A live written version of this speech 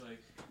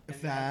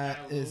If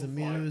that is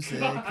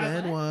music,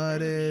 then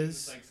what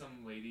is? Like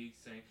some lady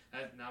saying,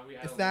 now we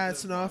if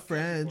that's not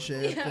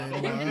friendship, then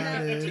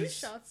what is? 2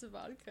 shots of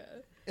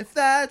vodka. If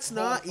that's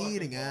not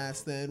eating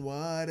ass, then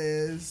what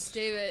is?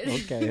 David.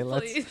 Okay,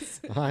 please.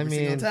 I Every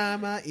single mean,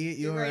 time I eat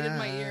You your right in ass.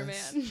 my ear,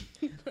 man.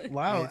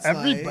 wow, It's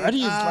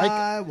everybody's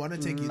I wanna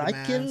take you to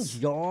liking mass.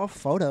 your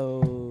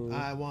photo.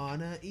 I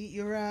wanna eat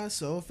your ass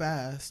so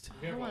fast.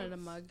 I wanted a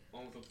mug.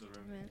 Almost up to the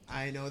rim. Man.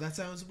 I know that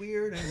sounds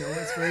weird. I know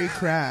it's very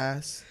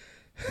crass.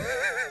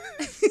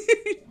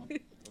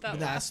 But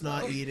that's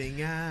not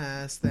eating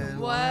ass. Then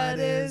what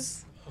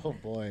is? Oh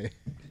boy,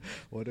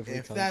 what if we?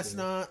 If that's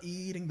not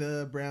eating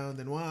the brown,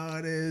 then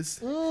what is?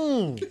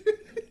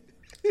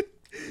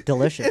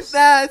 Delicious. If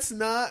that's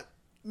not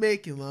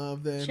making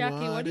love, then Jackie,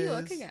 what are you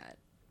is? looking at?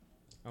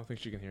 I don't think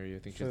she can hear you. I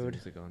think she has Food. the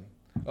music on.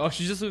 Oh,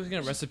 she's just looking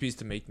at recipes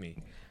to make me.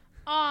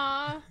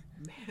 Aw.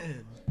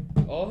 Man.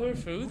 All her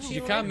food, she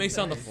kind of makes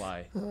it on the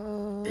fly.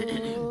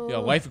 Uh,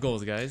 Yo, life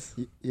goals, guys.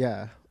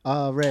 yeah.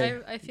 Ray.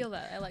 I feel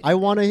that. I like I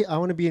want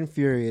to be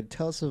infuriated.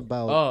 Tell us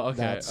about Oh, okay.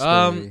 that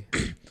story.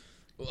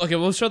 Okay,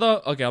 we'll shut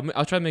up. Okay,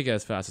 I'll try to make it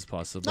as fast as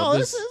possible. No, But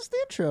this is the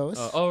intro.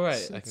 oh,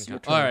 right. I it's can your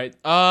count. turn.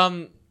 All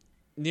right.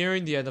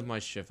 Nearing the end of my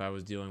shift, I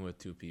was dealing with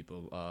 2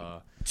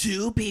 people.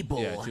 2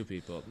 people. Yeah, 2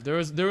 people. There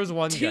was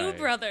one 2 guy.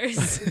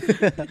 brothers.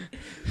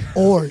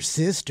 Or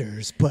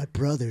sisters, but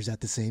brothers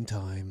at the same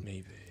time.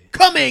 Maybe.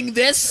 Coming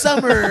this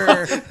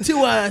summer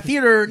to a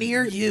theater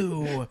near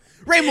you.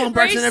 Rainbow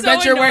embarks an Ray's so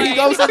adventure where he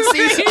annoying. goes and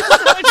sees Ray's so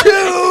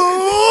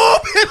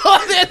 2 people.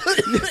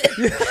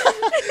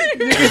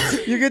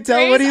 You can tell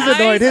Ray's when he's annoyed.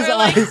 eyes His are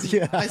like- eyes,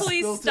 yeah. I Please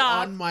spilled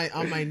stop. it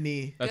on my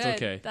knee. That's Good.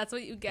 okay. That's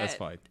what you get. That's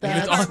fine.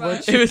 That's if it's,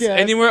 what if you it's get.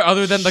 anywhere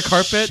other than the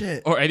carpet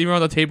Shit. or anywhere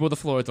on the table or the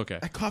floor, it's okay.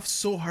 I coughed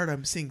so hard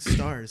I'm seeing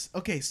stars.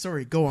 Okay,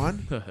 sorry, go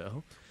on. The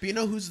hell? But you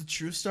know who's the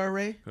true star,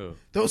 Ray? Who?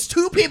 Those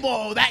 2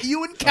 people that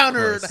you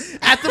encountered course.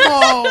 at the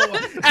mall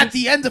at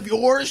the end of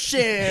your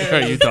shift.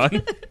 Are you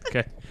done?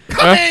 Okay.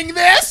 Coming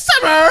this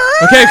summer.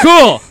 Okay,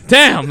 cool.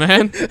 Damn,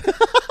 man.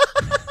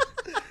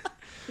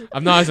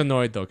 I'm not as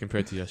annoyed though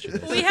compared to yesterday.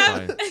 so We it's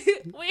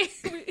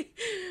have fine.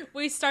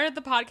 we started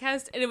the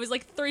podcast and it was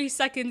like 3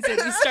 seconds and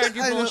you started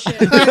your I know. bullshit.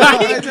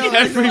 I know.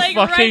 Every Like,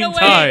 right fucking away.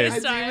 time. I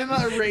didn't even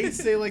let Ray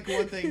say like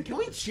one thing. Can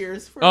we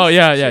cheers first? Oh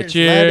yeah. Cheers.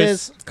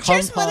 Lettuce,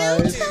 Cheers, my compies,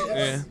 dudes.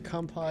 Yeah.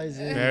 compies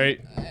in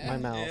Very. my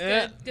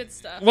mouth. Good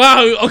stuff.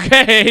 Wow.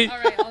 Okay. All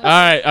right, All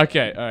right.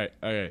 Okay.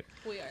 All right.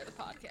 We are the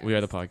podcast. We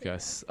are the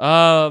podcast.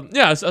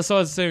 Yeah. So I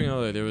was saying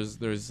earlier, there was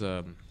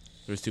 2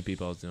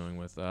 people I was dealing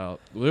with. There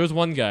was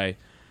one guy.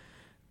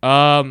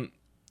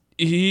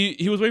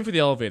 He was waiting for the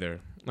elevator.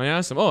 I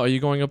asked him, "Oh, are you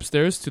going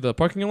upstairs to the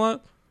parking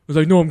lot?" He was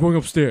like, "No, I'm going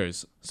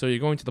upstairs." So you're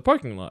going to the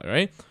parking lot,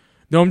 right?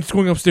 No, I'm just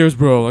going upstairs,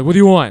 bro. Like, what do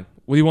you want?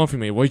 What do you want from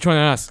me? What are you trying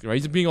to ask? Right?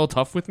 He's being all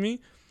tough with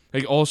me,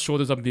 like all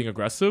shoulders up, being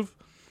aggressive.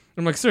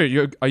 I'm like,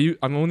 "Sir,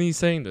 I'm only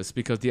saying this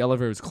because the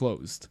elevator is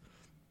closed."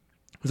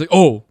 He's like,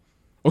 "Oh,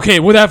 okay,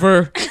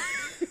 whatever."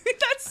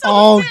 That's so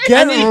Oh,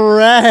 get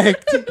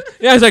wrecked.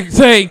 Yeah, he's like,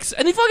 "Thanks,"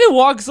 and he fucking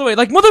walks away.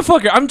 Like,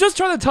 motherfucker, I'm just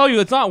trying to tell you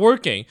it's not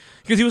working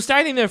because he was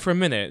standing there for a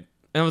minute.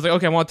 And I was like,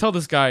 okay, I want to tell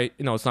this guy,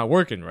 it's not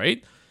working,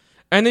 right?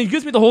 And then he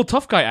gives me the whole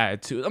tough guy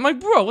attitude. I'm like,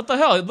 bro, what the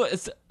hell?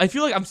 I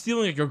feel like I'm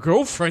stealing like your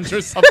girlfriend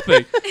or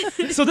something.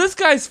 So this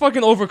guy's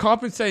fucking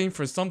overcompensating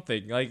for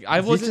something. Like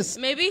I wasn't. just-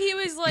 Maybe he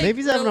was like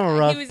Maybe he's having a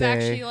rough he was day.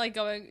 actually like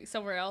going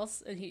somewhere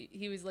else and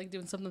he was like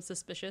doing something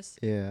suspicious.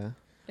 Yeah.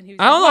 And he was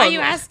I don't like, why know. are you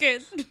asking?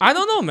 I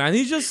don't know, man.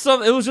 He's just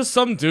it was just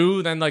some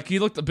dude, and like he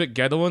looked a bit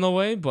ghetto in a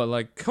way. But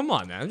like, come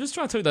on, man. I'm just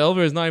trying to tell you the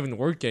elevator is not even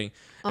working,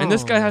 and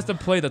this guy has to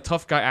play the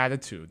tough guy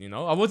attitude.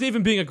 I wasn't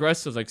even being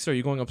aggressive. Like, sir,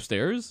 you going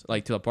upstairs,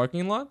 like to the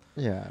parking lot?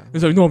 Yeah.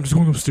 He's like, no, I'm just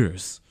going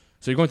upstairs.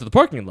 So you're going to the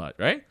parking lot,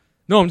 right?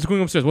 No, I'm just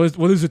going upstairs.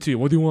 What is it to you?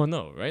 What do you want to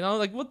know, right? I was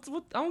like, what?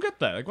 I don't get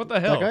that. Like, what the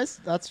hell?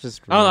 That's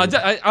just rude. I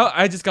don't know.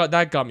 I just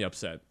got me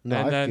upset. No,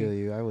 and I then feel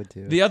you. I would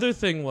too. the other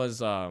thing was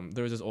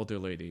there was this older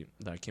lady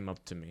that came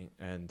up to me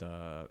and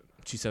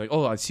she said like,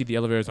 oh, I see the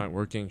elevators aren't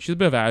working. She's a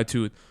bit of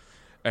attitude,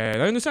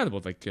 and I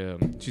understandable. Like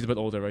she's a bit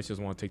older, right? She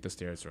doesn't want to take the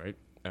stairs, right?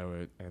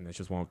 And she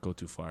just won't go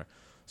too far.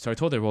 So I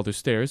told her, well, there's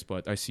stairs,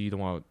 but I see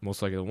you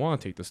most likely don't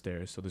want to take the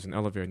stairs. So there's an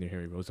elevator near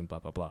Harry Rosen, blah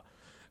blah blah.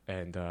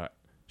 And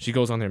she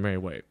goes on her merry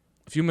way.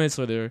 A few minutes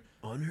later,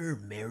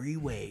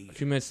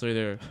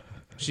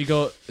 she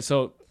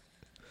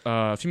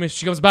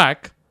comes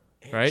back,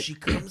 right? She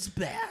comes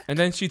back. And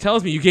then she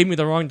tells me, you gave me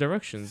the wrong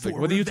directions. Like,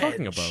 what are you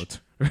talking about?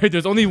 Right?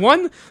 There's only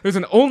one.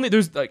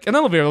 There's like an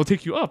elevator that'll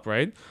take you up,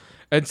 right?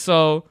 And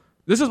so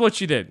this is what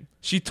she did.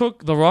 She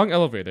took the wrong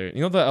elevator.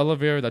 You know the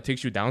elevator that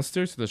takes you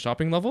downstairs to the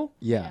shopping level?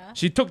 Yeah.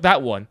 She took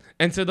that one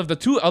instead of the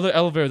 2 other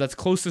elevators that's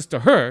closest to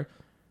her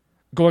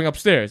going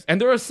upstairs. And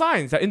there are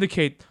signs that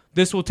indicate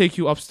this will take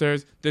you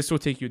upstairs, this will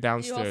take you You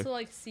downstairs. also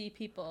like see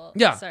people.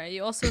 Yeah. Sorry,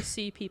 you also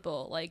see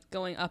people like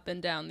going up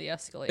and down the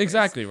escalator.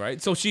 Exactly,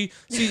 right? So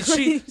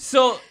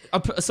so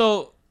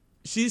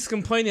she's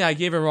complaining I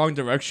gave her wrong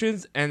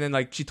directions and then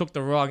like she took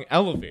the wrong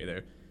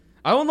elevator.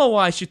 I don't know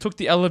why she took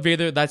the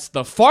elevator that's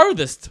the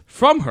farthest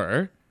from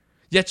her,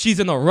 yet she's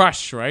in a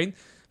rush, right?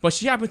 But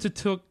she happened to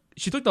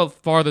she took the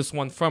farthest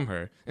one from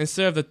her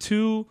instead of the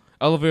 2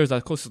 elevators that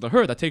are closest to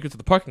her that take her to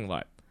the parking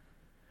lot,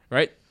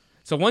 right?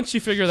 So once she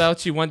figured out,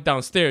 she went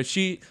downstairs.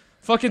 She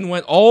fucking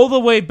went all the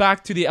way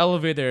back to the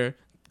elevator,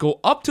 go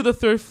up to the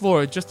 3rd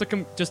floor just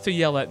to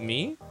yell at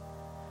me,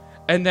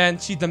 and then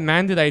she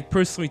demanded I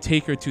personally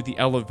take her to the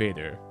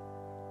elevator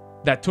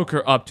that took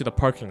her up to the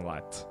parking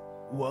lot.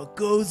 What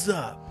goes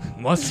up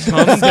Must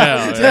come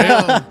down.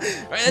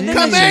 Right? And then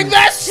coming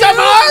this Two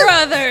summer.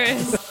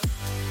 brothers.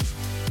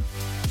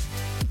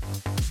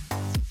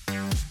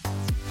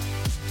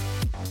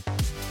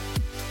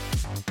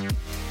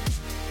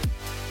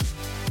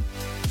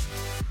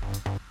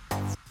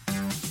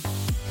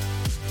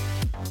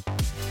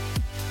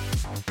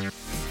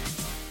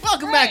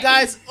 Welcome back,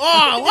 guys.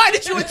 Oh, why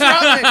did you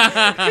interrupt me?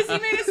 Because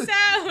you made a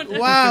sound.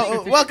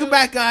 Wow. Welcome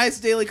back, guys.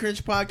 Daily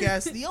Cringe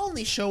Podcast, the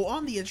only show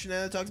on the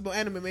internet that talks about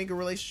anime, manga,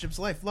 relationships,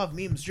 life, love,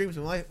 memes, dreams,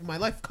 and my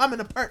life coming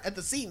apart at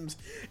the seams.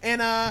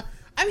 And I'm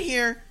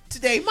here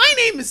today. My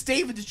name is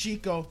David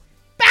DeChico.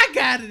 Back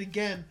at it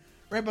again.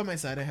 Right by my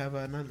side, I have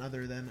none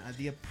other than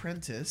The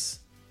Apprentice.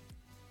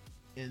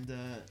 And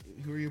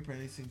who are you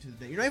apprenticing to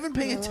today? You're not even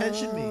paying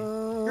attention to me.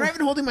 You're not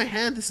even holding my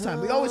hand this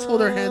time. We always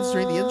hold our hands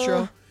during the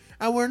intro.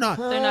 And we're not.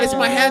 not Is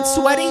my hand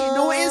sweaty?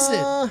 No, it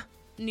isn't.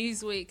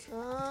 Newsweek.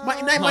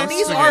 My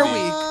knees are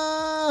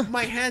weak.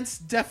 My hands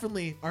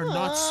definitely are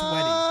not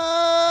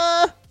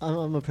sweaty.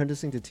 I'm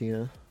apprenticing to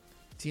Tina.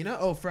 Tina?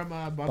 Oh, from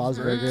Bob's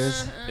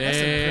Burgers. That's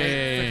a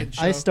great freaking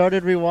show. I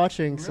started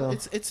rewatching, so Really?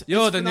 It's the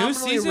new phenomenally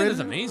season is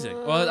written. amazing.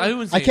 Well, I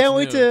wouldn't say I can't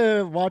it's wait new.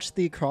 to watch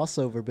the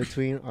crossover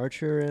between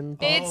Archer and.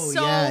 It's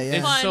so yeah,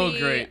 yeah. funny. It's so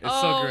great. It's so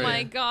oh great.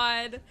 my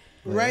god.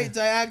 Right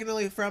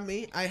diagonally from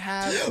me, I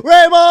have...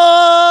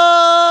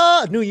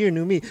 Raymond! New year,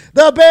 new me.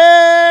 The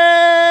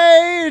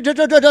Bay!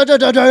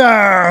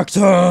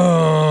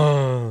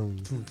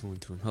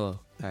 Hello.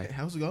 Hi. Hey,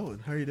 how's it going?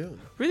 How are you doing?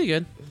 Really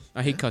good.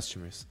 I hate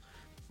customers.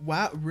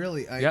 Wow,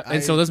 really?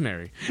 And so does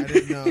Mary. I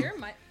didn't know.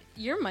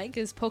 Your mic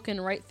is poking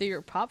right through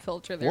your pop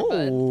filter there,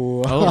 bud.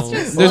 Whoa. Oh,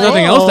 just- there's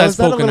nothing else that's is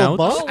that a poking little out.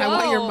 bump? I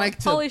want your Whoa. mic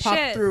to Holy pop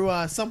shit. through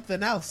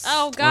something else.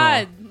 Oh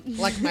god.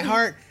 Like my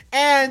heart.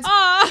 And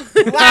Ah.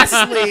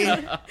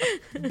 lastly,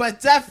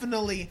 but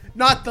definitely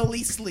not the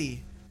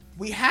leastly,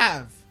 we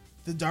have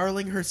the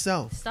darling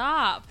herself.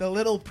 Stop. The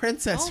little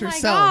princess Oh my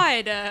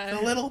herself. god.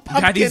 The little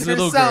pumpkin Daddy's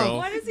little herself. girl.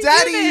 Why does he do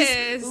Daddy's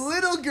this?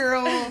 little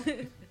girl.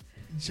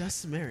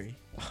 Just Mary.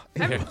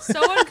 I'm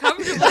so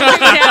uncomfortable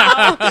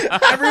right now.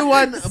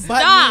 Everyone but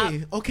Stop.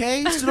 me.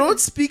 Okay? So don't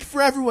speak for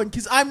everyone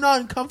because I'm not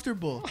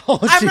uncomfortable. Oh,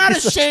 I'm not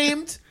Jesus.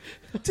 ashamed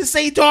to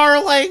say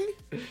darling.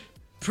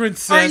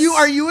 Princess.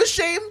 Are you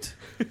ashamed?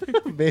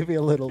 Maybe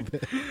a little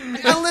bit.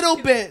 A little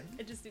bit.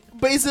 I just do-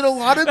 But is it a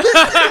lot of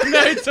bit?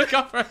 Mary took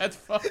off her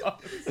headphones.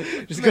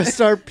 Just gonna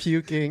start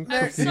puking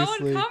I'm so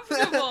profusely.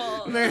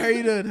 uncomfortable. Mary, how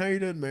you doing? How you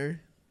doing, Mary?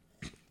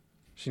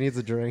 She needs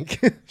a drink.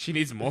 She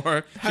needs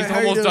more. How She's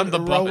are you almost doing, done the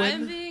Rowan? bucket.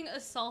 I'm being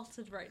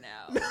assaulted right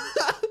now.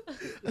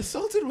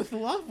 Assaulted with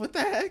love? What the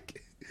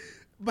heck?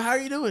 But how are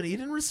you doing? You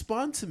didn't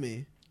respond to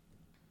me.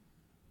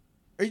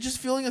 Are you just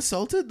feeling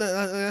assaulted?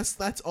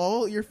 That's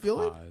all you're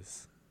feeling?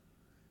 Pause.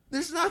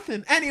 There's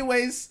nothing.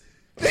 Anyways,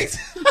 thanks.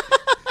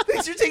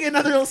 Thanks for taking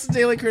another listen to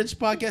Daily Cringe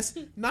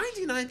Podcast.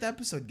 99th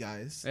episode,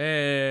 guys.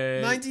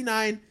 Hey.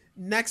 99.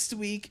 Next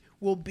week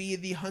will be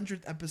the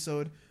 100th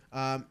episode.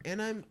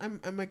 And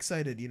I'm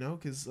excited, you know,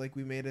 because like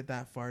we made it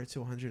that far to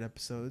 100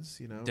 episodes,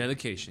 you know.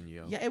 Dedication,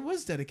 yo. Yeah, it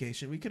was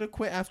dedication. We could have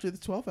quit after the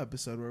 12th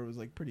episode where it was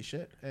like pretty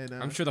shit. And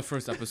I'm sure the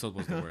first episode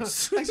was the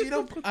worst. actually, you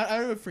know, I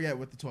don't forget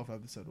what the 12th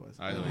episode was.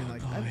 I don't know.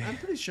 like I'm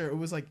pretty sure it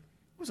was like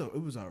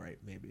it was all right,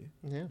 maybe.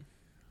 Yeah.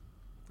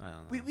 I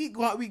don't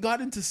know. We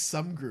got into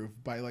some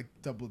groove by like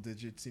double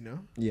digits, you know.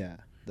 Yeah.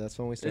 That's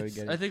when we started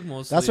getting. I think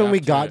mostly That's when we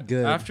after- got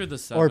good. After the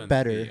Or 7th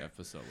better.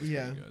 episode was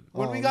Yeah. pretty good.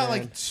 When Oh, we got man.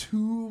 like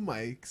 2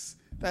 mics,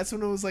 that's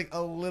when it was like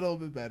a little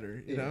bit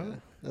better, you know.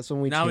 That's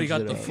when we Now we changed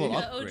got it the up. full The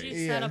OG upgrade.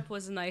 Yeah. setup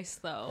was nice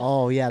though.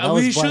 Oh yeah, that And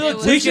was. we fun. should have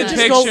was taken nice.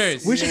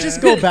 pictures. We should Yeah.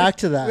 just go back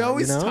to that. We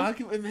always you know? talk,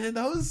 man.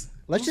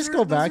 Let's just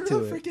go back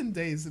to it. Freaking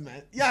days,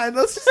 man. Yeah, and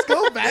let's just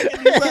go back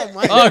and use that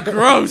mic. Oh,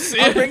 gross.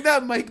 I'll bring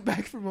that mic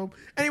back from home.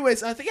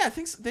 Anyways, I think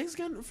thanks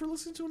again for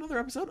listening to another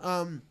episode.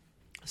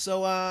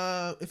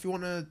 So if you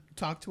want to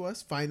talk to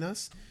us, find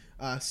us,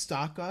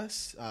 stalk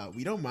us.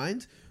 We don't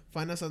mind.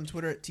 Find us on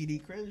Twitter at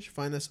TD Cringe.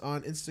 Find us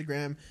on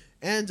Instagram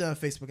and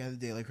Facebook at the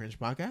Daily Cringe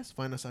Podcast.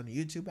 Find us on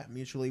YouTube at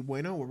Mutually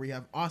Bueno, where we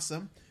have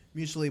awesome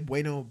Mutually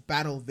Bueno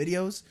battle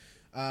videos,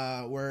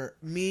 where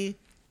me,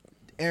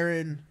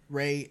 Aaron,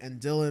 Ray, and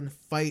Dylan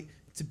fight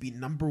to be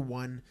number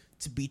 1,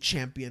 to be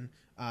champion.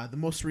 The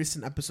most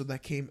recent episode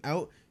that came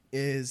out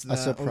is the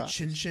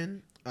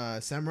Ochinchin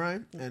Samurai,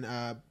 and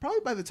probably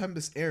by the time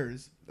this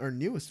airs, our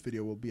newest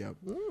video will be out.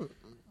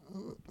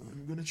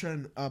 I'm gonna try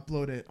and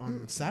upload it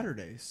on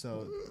Saturday,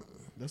 so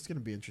that's gonna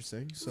be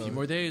interesting. So A few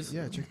more days.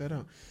 yeah, check that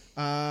out.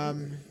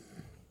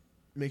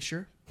 Make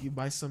sure you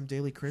buy some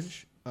Daily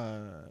Cringe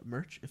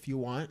merch if you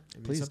want. I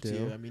mean, Please it's up do. to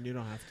you. I mean, you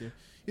don't have to.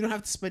 You don't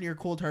have to spend your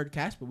cold hard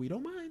cash, but we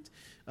don't mind.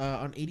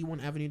 On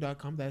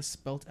 81avenue.com, that is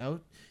spelt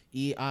out.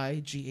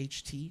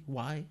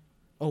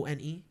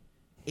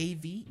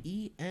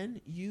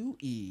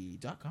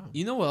 EIGHTYONEAVENUE.com.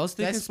 You know what else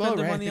they Did I can spell spend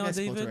it their right? I money think I on,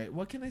 spelled it David? right.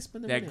 What can I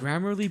spend their That money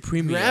on? Grammarly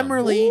Premium.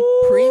 Grammarly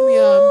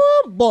Premium.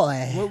 Oh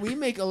boy. Well, we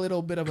make a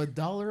little bit of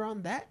 $1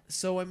 on that.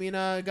 So, I mean,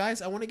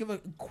 guys, I want to give a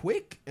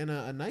quick and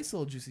a nice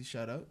little juicy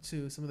shout out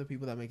to some of the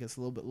people that make us a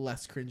little bit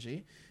less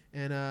cringy.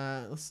 And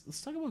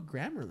let's talk about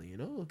Grammarly, you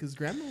know, because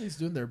Grammarly's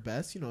doing their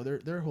best. You know,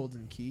 they're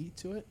holding key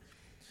to it.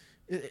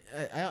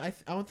 I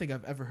don't think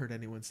I've ever heard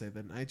anyone say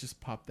that. I just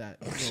popped that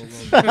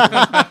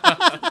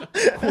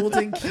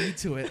holding key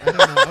to it. I don't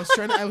know. I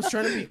was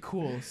trying to be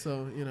cool,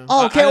 so you know.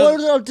 Oh, okay, I don't-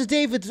 well, to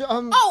David.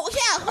 Oh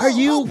yeah. Are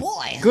you Oh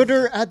boy.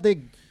 gooder at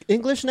the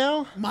English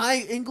now?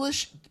 My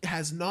English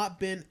has not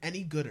been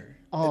any gooder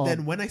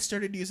than when I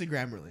started using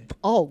Grammarly.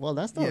 Oh, well,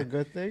 that's not Yeah. a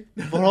good thing.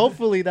 But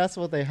hopefully that's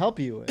what they help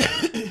you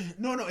with.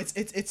 No,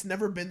 it's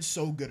never been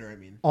so gooder. I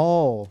mean,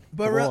 Oh,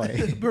 but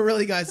boy. but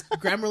really, guys,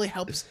 Grammarly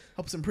helps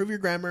improve your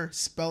grammar,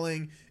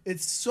 spelling.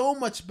 It's so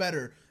much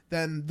better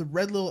than the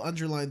red little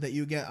underline that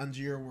you get under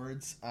your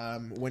words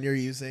when you're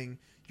using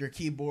your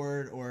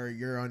keyboard or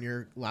you're on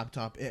your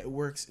laptop. It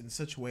works in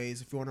such ways.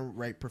 If you want to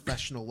write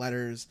professional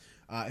letters,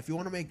 if you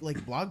want to make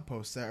like blog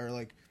posts that are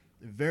like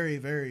very,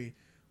 very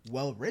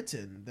well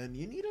written, then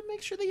you need to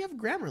make sure that you have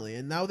Grammarly.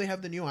 And now they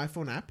have the new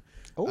iPhone app.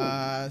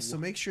 So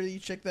make sure that you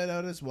check that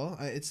out as well.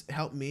 It's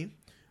helped me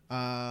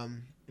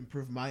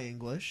improve my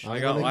English. I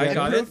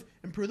got it.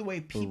 Improve the way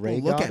people Ray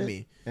look got at it,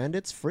 me. and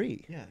it's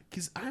free. Yeah,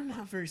 because I'm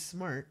not very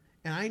smart,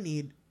 and I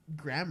need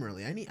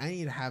Grammarly. I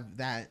need to have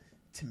that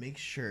to make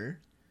sure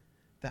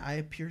that I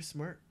appear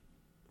smart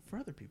for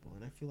other people,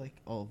 and I feel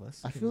like all of us.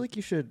 I feel like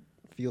you should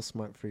feel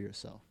smart for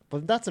yourself.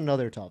 But that's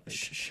another topic.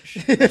 Shh.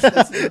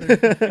 That's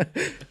another.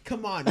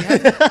 Come on,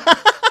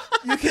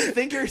 you can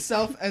think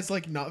yourself as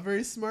like not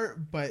very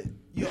smart, but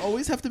you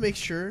always have to make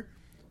sure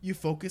you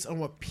focus on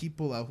what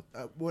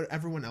what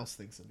everyone else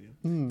thinks of you,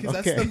 because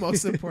okay. that's the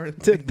most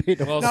important thing.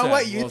 Debatable. Well Not said,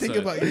 what you well think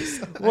said. about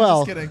yourself. I'm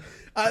Well. just kidding.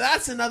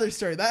 That's another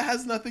story. That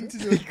has nothing to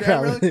do with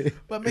Grammarly. Grammarly.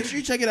 But make sure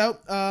you check it out.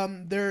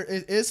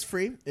 It is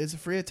free. It's a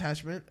free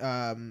attachment,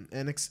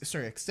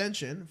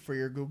 extension for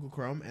your Google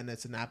Chrome, and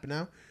it's an app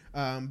now.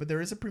 But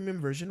there is a premium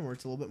version where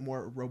it's a little bit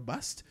more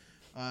robust.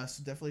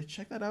 So definitely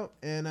check that out.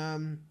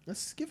 And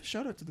let's give a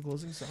shout out to the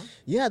closing song.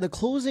 Yeah, the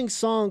closing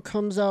song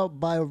comes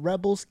out by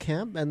Rebels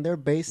Camp, and they're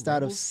based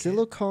out of Rebels Camp?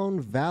 Silicon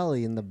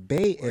Valley in the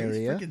Bay Are you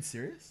Area. freaking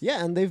serious?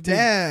 Yeah, and they've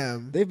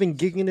been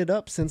gigging it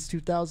up since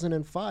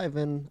 2005,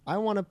 and I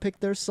want to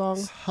pick their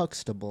song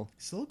Huxtable.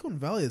 Silicon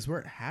Valley is where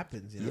it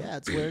happens. You know? Yeah,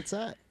 it's where it's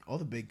at. All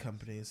the big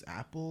companies,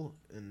 Apple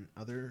and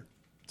other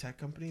tech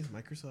companies,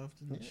 Microsoft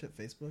and shit,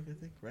 Facebook, I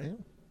think, right? Yeah.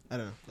 I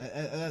don't know.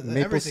 Maple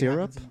Everything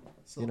syrup, happens in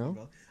Silicon know?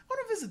 Valley. I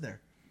want to visit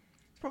there.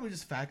 It's probably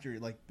just factory,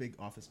 like big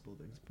office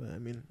buildings. But I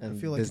mean, And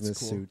I feel like business it's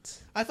cool.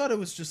 suits. I thought it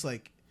was just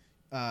like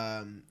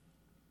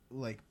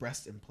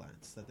breast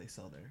implants that they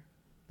sell there,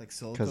 like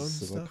silicone Because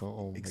stuff. silicone.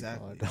 Oh,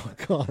 Exactly. my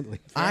God. Oh, God.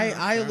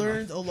 I enough.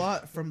 learned a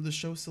lot from the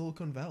show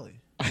Silicon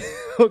Valley.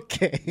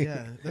 Okay.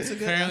 Yeah, that's a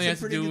good. Apparently, it That's has a to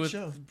pretty do good with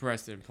show.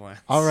 breast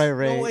implants. All right,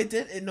 Ray. No, it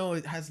did. No,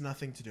 it has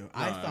nothing to do.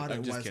 I thought I'm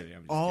it just was kidding,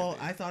 I'm just all.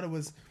 kidding. I thought it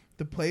was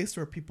the place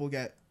where people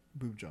get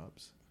boob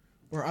jobs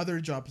or other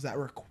jobs that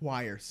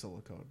require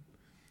silicone.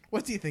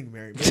 What do you think,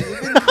 Mary? Mary,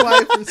 you've been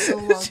quiet for so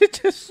long. She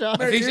just shot.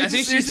 Mary, I you're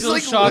think you're she's still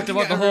like, shocked looking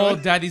about the at whole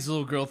everyone. daddy's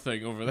little girl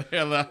thing over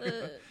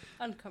there.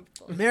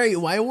 Uncomfortable. Mary,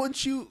 why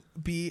won't you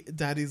be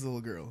Daddy's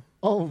little girl?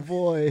 Oh,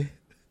 boy.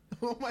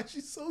 Oh my,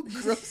 she's so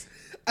gross.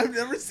 I've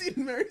never seen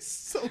Mary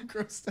so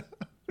grossed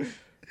out.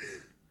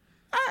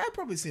 I've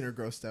probably seen her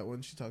grossed out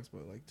when she talks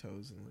about like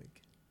toes and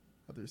like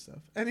other stuff.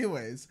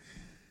 Anyways,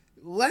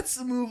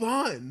 let's move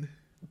on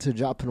To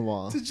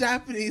Japanese. to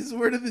Japanese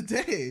word of the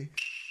day.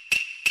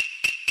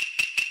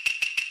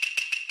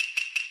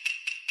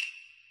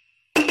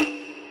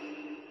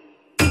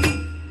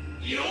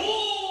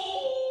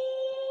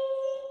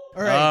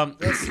 All right,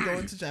 let's go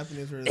into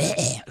Japanese word of the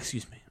day.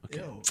 Excuse me. Okay.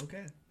 Yo,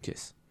 okay.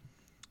 Kiss.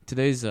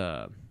 Today's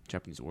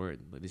Japanese word,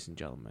 ladies and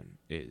gentlemen,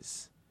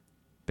 is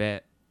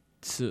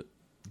betsubara.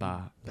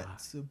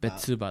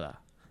 Betsubara.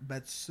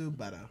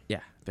 Betsubara. Yeah,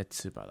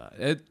 betsubara.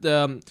 It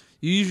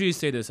you usually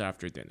say this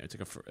after dinner. It's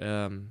like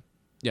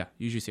you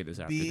usually say this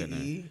after dinner.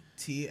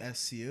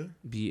 BETSU.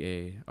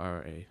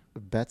 BARA.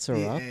 Bets are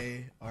up.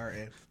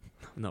 BARA.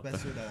 No,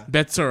 Betsubara.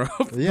 bets are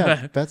up.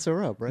 Yeah, bets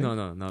are up, right?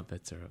 No, not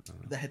bets are up.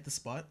 That hit the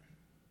spot.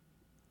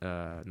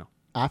 No.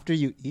 After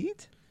you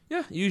eat?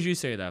 Yeah, you usually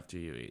say it after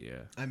you eat.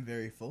 Yeah. I'm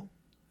very full.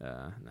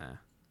 Nah.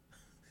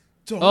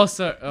 Don't. Oh,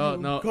 sorry. Oh,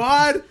 no.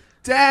 God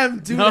damn,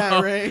 do No.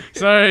 that, Ray.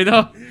 Sorry,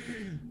 no.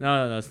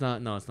 No, it's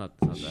not. No, it's not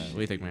that. What do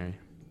you think, Mary?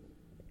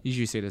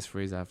 Usually say this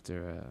phrase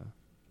after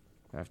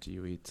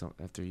you eat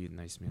after you eat a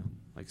nice meal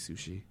like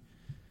sushi.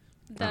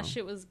 That No.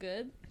 shit was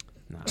good.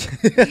 Nah.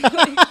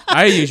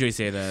 I usually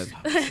say that.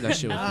 That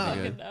shit was I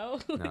pretty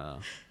don't good. fucking know.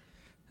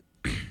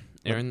 No.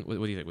 Aaron, what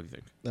do you think? What do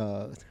you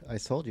think? I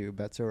told you,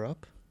 bets are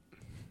up.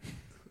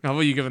 How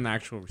about you give an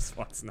actual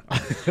response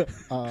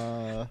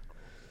now?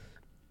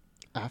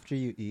 After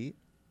you eat,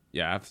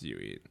 Yeah, after you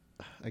eat.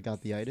 I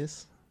got the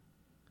itis.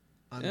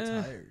 I'm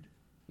Eh. tired.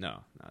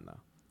 No.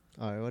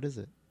 All right, what is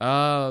it?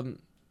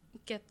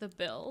 Get the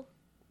bill.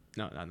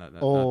 No.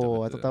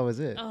 Oh, I thought that was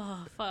it.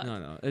 Oh fuck.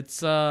 No.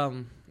 It's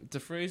a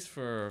phrase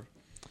for.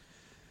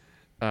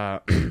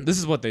 This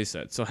is what they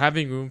said. So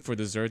having room for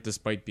dessert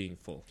despite being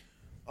full.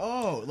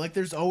 Oh, like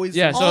there's always.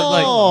 Yeah, so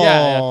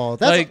Oh,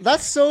 yeah.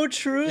 That's so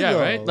true. Yeah, though.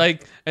 right.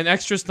 Like an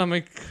extra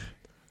stomach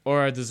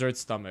or a dessert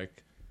stomach.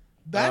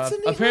 That's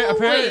an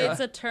apparently. Wait, it's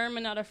a term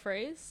and not a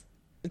phrase.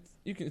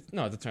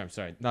 No, the term.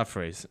 Sorry, not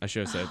phrase. I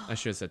should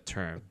have said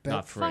term,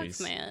 not Fuck,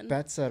 phrase. man.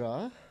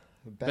 Betsura.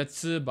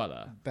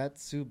 Betsubara.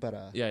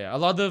 Betsubara. Yeah. A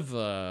lot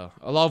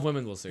of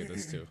women will say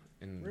this too.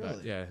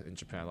 Really? In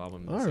Japan, a lot of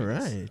women. Will All say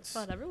right. I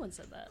thought everyone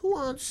said that. Who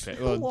wants? This.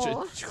 Okay,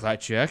 well,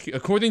 check.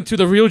 According to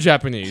the real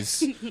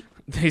Japanese,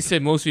 they say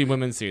mostly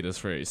women say this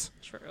phrase.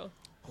 True.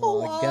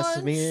 Well, I guess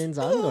it means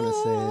I'm gonna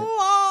say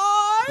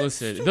it.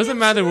 Listen, it doesn't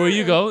matter where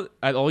you go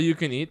at all you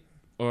can eat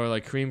or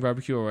like Korean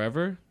barbecue or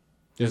wherever.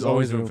 There's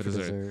always room for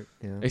dessert.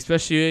 Yeah.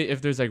 Especially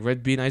if there's like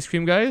red bean ice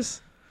cream,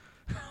 guys.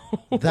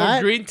 Or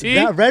green tea.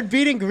 That red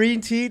bean and green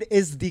tea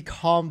is the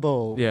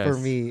combo Yes. for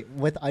me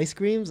with ice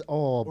creams.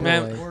 Oh boy.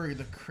 Man. Or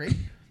the crepe,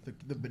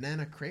 the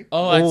banana crepe.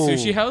 Oh, at Oh.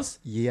 Sushi House?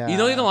 Yeah. You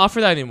know they don't offer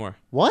that anymore.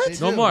 What? They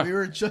no do. more. We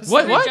were just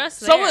What? were What? just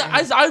Someone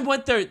there. I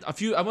went there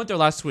I went there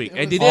last week It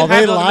and was- they Oh, didn't have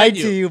they it on the lied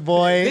menu. to you,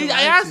 boy.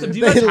 I asked them, do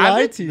you They guys have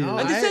lied it? to you. No,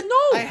 And they I- said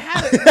no. I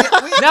had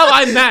it. We, Now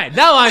I'm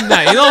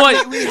mad. You know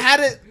what? we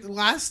had it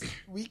last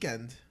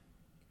weekend.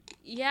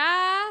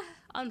 Yeah.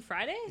 On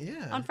Friday?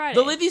 Yeah. On Friday.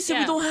 The lady said we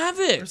Yeah. don't have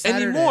Or it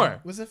Saturday. anymore.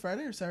 Was it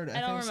Friday or Saturday? I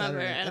think don't it was remember.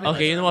 Saturday. I don't Anyway.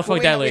 Okay, you know what? Well,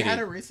 Fuck that we lady. had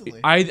it recently.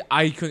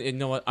 I couldn't. You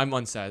know what? I'm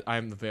unset.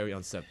 I'm very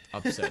upset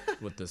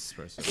with this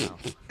person now.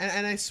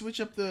 And I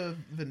switch up the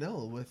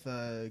vanilla with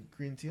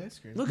green tea ice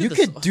cream. Look You at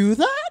this. could do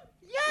that?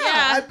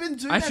 Yeah. I've been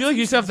doing I that feel like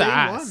you since just have to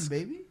day ask. one,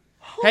 baby.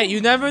 Hey,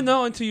 you never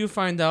know until you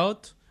find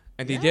out.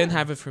 And they Yeah. didn't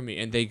have it for me,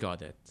 and they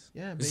got it.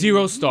 Yeah, baby.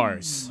 0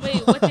 stars.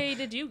 Wait, what day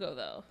did you go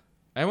though?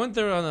 I went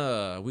there on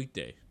a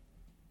weekday.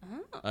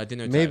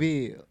 Dinner time.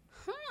 Maybe.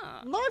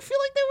 Huh. No, I feel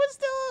like they was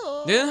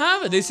still. They didn't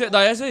have it. They said,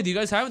 like I said, do you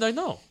guys have it? I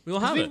know. We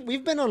don't have it.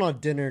 We've been on a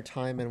dinner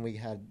time and we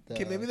had.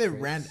 Okay, maybe they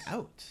ran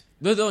out.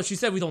 No, she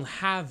said we don't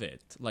have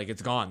it. Like,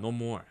 it's gone. No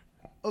more.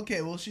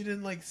 Okay, well, she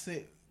didn't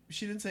say.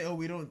 She didn't say, "Oh,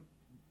 we don't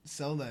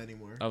sell that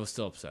anymore." I was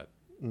still upset.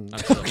 Mm. I'm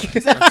still upset.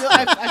 'Cause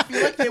I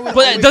feel like they would.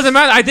 But it always- doesn't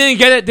matter. I didn't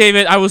get it,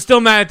 David. I was still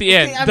mad at the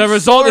end. Okay, I'm The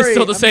result is sorry.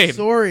 still the I'm same.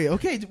 Sorry.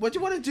 Okay, what do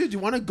you want to do? Do you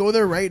want to go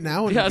there right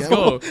now? And Yeah, let's get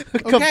go.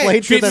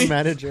 Complain to treat the me-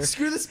 manager.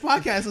 Screw this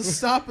podcast. Let's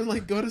stop and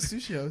like go to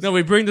Sushi House. No,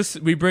 we bring this to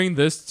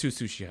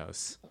Sushi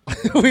House.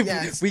 we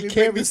Yes, we we can't.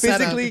 bring We the setup.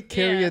 physically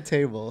carry Yeah. a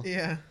table.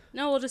 Yeah.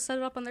 No, we'll just set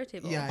it up on their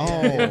table. Yeah. Oh,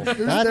 yeah. There's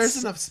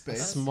that's enough space.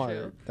 That's Smart.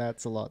 true.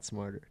 That's a lot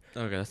smarter.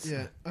 Okay, that's,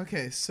 Yeah.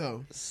 Okay.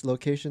 So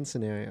Location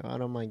scenario. I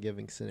don't mind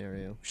giving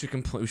scenario. we should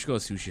complain. We should go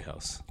to Sushi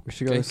House. We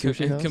should go to And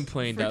sushi house.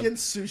 complain that. freaking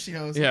Sushi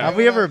House. Yeah. Have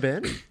we ever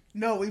been?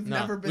 No, we've No,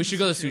 never been. we should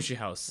go to House. Sushi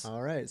House.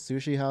 All right,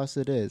 sushi house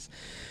it is.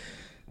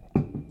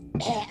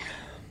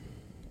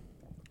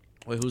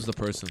 Wait, who's the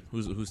person?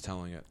 Who's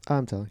telling it?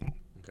 I'm telling you.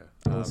 Okay.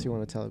 Unless you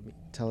want to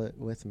tell it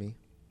with me.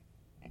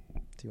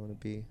 Do you want to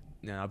be?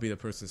 Yeah, I'll be the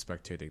person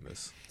spectating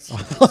this.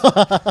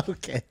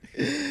 Okay.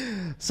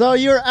 So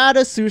you're at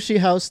a sushi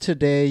house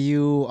today.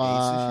 You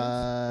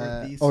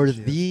sushi house? or Or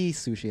the the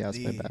sushi house.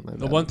 My The- bad. My The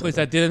bad, one my place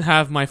bad. that didn't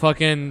have my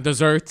fucking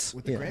desserts.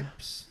 With the Yeah.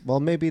 grapes. Well,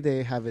 maybe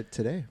they have it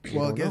today. We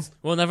Well, I don't know. guess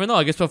We'll never know.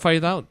 I guess we'll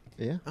find out.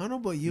 Yeah. I don't know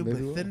about you, Maybe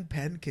but we'll. thin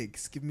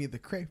pancakes give me the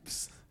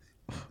crepes.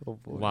 Oh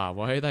boy. Wow,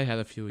 why did I have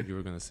a feeling you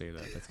were gonna say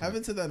that? That's I kinda-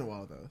 haven't said that in a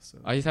while though. So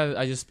I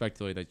just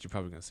speculate that you're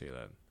probably gonna say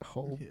that.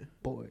 Oh Yeah.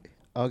 boy.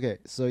 Okay,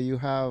 so you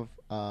have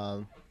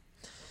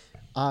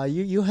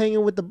you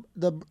hanging with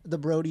the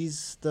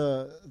Brodies,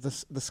 the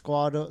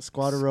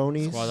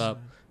squaderonis, Squad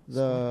up.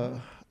 the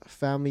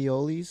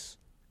Famiolis,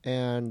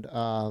 and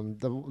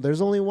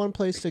there's only one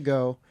place to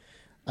go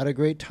at a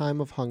great time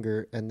of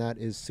hunger, and that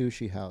is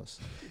Sushi House.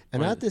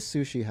 And Right. at this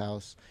Sushi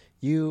House,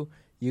 you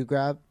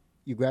grab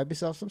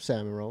yourself some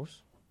salmon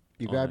rolls.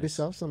 You Oh, grab nice.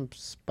 yourself some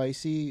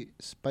spicy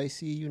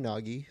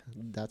unagi.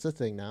 That's a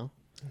thing now.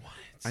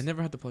 I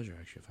never had the pleasure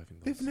actually of having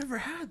those. they've never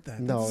had that.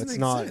 That No, doesn't it's make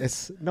not.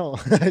 sense. It's no.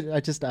 I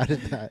just added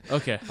that.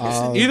 Okay.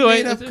 Um, Either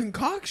way, made up it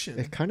concoction.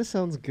 It kind of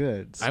sounds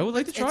good. I would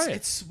like to try it's, it.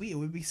 It's sweet. It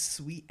would be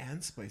sweet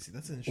and spicy.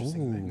 That's an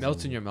interesting Ooh. thing.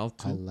 Melts in your mouth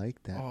I too.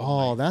 like that. Oh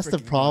Oh, my that's the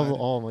freaking problem.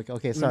 God. Oh my.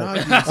 Okay, sorry.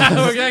 Unagi.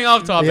 We're getting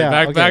off topic. Yeah,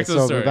 back okay, back to the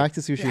so story. we're back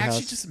to sushi It house.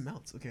 actually just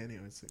melts. Okay,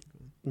 anyways.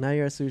 Now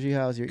you're at sushi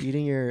house. You're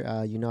eating your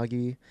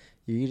unagi.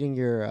 You're eating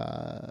your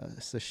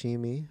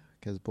sashimi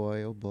because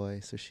boy, oh boy,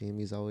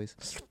 sashimi is always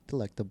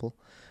delectable.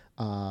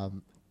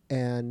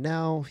 And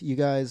now you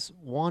guys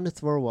want to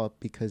throw up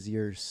because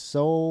you're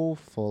so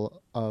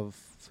full of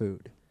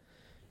food.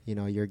 You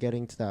know, you're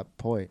getting to that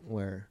point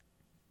where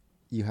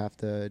you have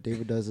to.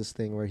 David does this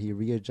thing where he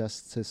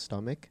readjusts his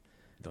stomach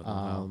Don't know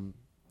how.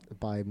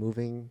 by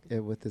moving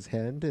it with his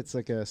hand. It's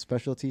like a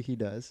specialty he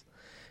does.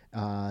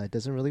 It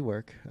doesn't really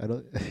work. I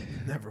don't.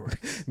 Never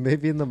works.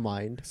 Maybe in the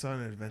mind. I saw it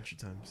in Adventure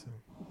Time,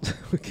 so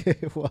Okay,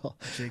 well,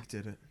 Jake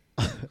did it.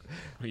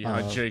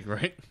 Yeah, Jake,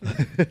 right?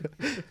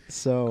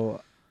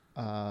 so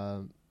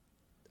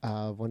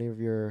one of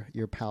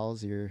your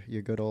pals, your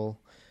good old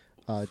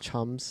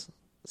chums,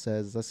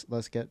 says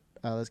let's get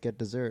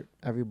dessert.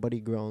 Everybody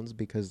groans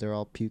because they're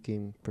all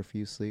puking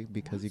profusely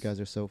because you guys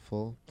are so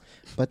full.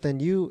 But then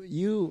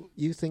you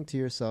think to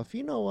yourself,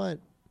 you know what?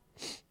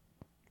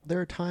 There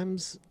are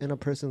times in a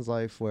person's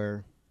life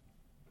where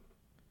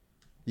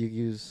you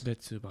use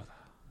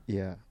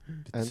yeah,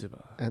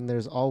 and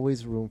there's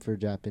always room for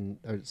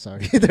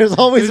there's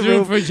always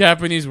room for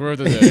Japanese word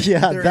of the day.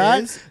 yeah, There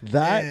that is,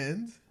 that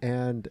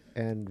and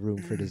room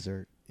for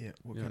dessert. Yeah,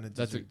 what Yeah, kind of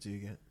that's dessert do you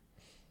get?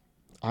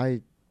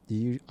 I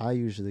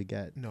usually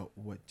get No,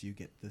 what do you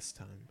get this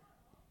time?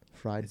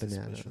 fried It's a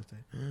banana. special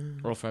thing.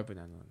 Roll fried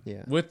banana.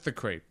 Yeah, With the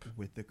crepe.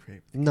 With the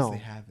crepe. Because No. they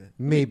have it.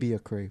 maybe a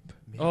crepe.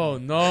 Maybe. Oh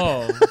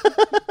no.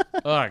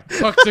 Alright,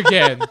 cooked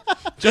again.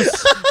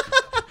 Just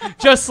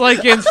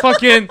like in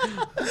fucking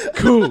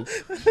Cool.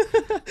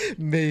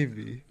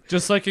 Maybe.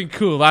 Just like in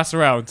Cool, last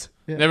round.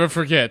 Yeah. Never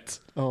forget.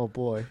 Oh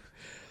boy.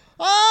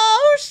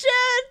 Oh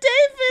shit,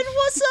 David,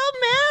 what's up,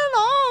 man?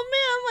 Oh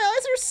man, my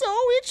eyes are so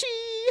itchy.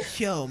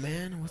 Yo,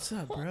 man, what's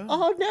up, bro?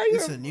 Oh, now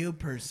It's you're. a new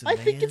person, I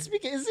man. think it's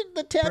because is it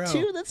the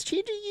tattoo Bro. that's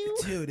changing you?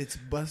 Dude, it's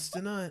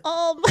busting nut.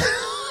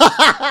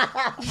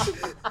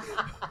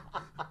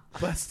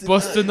 Busting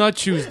Bustin' nut. Nut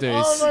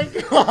Tuesdays. Oh my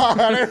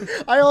god!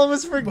 I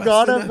almost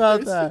forgot Bustin'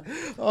 about Nut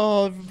that.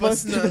 Oh,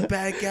 Busting Bustin' nut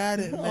back at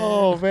it, man.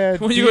 Oh man!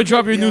 When you go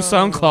drop your new Yo.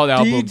 SoundCloud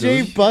album, DJ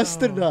dude.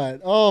 Bustin'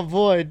 Nut. Oh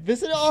boy!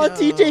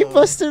 DJ Yo.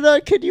 Bustin'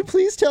 Nut. Can you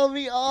please tell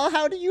me?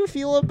 How do you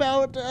feel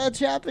about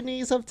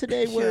Japanese of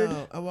today word?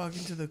 Yo, I walk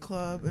into the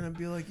club and I'd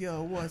be like,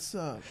 yo, what's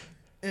up?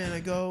 And I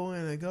go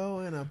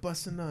and I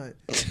bust a nut.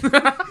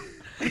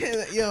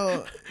 And,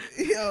 yo,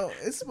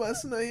 it's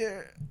busting nut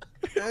here.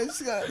 I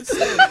just gotta say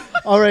it.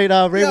 All right,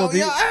 Ray will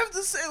Yo, I have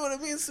to say what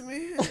it means to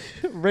me.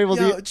 Ray will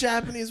Yo,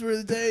 Japanese word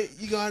of the day.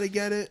 You gotta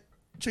get it.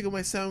 Check out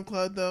my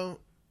SoundCloud though.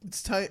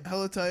 It's tight,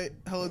 hella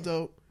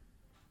dope.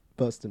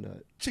 Bustin'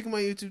 Nut. Check out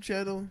my YouTube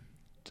channel.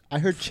 I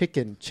heard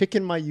chicken.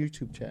 Chicken, my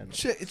YouTube channel.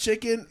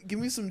 Chicken. Give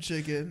me some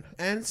chicken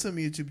and some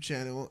YouTube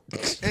channel,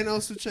 and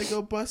also check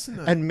out Bustin'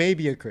 Nut. And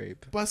maybe a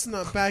crepe. Bustin'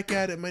 Nut back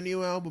at it. My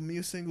new album,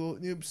 new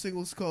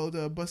single's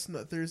called Bustin'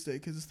 Nut Thursday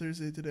because it's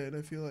Thursday today, and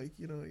I feel like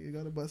you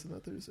gotta Bustin'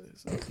 Nut Thursday.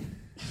 So.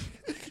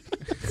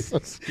 So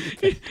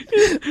stupid.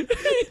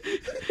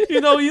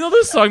 you know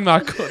the song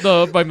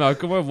by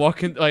Malcolm, where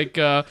walking like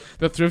the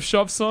thrift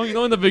shop song. You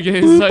know, in the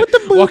beginning, it's like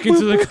walking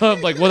to the club,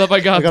 like, what up, I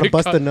got I gotta big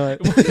bust a cup. nut.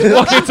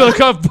 Walking to the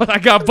club, but I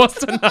got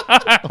busted nut.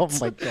 Oh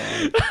my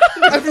god.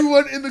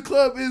 Everyone in the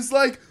club is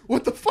like,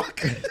 "What the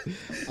fuck?"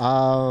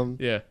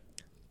 Yeah,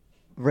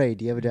 Ray,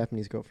 do you have a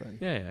Japanese girlfriend?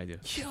 yeah, I do.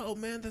 Yo,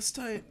 man, that's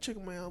tight. Check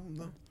out my album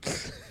though.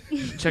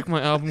 Check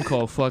my album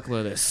called Fuck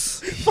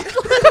Lettuce.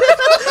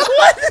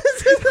 What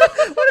does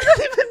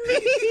that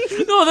even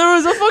mean? No, there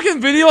was a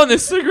fucking video on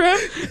Instagram.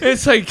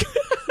 It's like,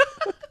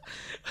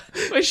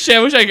 wait, shit. I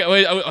wish I could.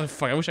 Wait,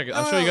 fuck. I wish I could.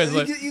 I'll show you guys.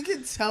 Like, You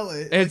can tell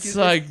it. it's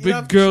you like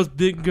have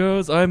big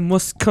girls. I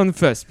must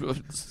confess,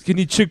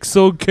 skinny chicks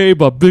okay,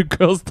 but big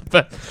girls the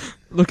best.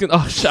 Looking,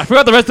 oh shit, I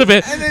forgot the rest of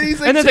it. And then he's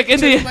like, And then, like, in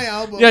check the- out my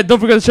album. Yeah, don't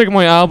forget to check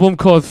my album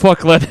called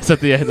Fuck Lettuce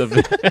at the end of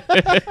it.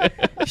 I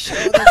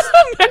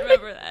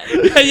remember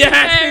that.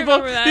 yeah, I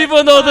remember that.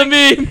 people know the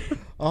meme.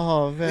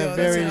 Oh man, Yo,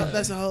 very,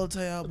 that's a whole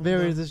tight album.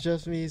 very. bro. This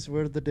Japanese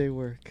word of the day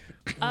work.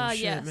 Oh, shit,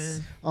 Yes.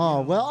 man.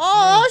 Oh well.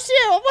 Oh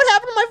shit! What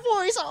happened to my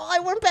voice? Oh, I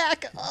went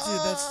back. Dude,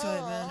 that's tight,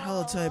 man.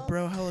 Hella tight,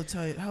 bro. Hella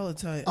tight.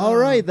 All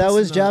right, that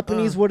was listen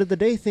Japanese word of the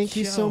day. Thank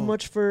you so Yo.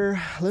 much for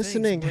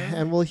listening, bro.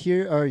 and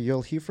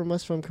you'll hear from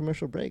us from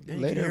commercial break And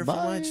you later. can hear Bye.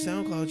 from my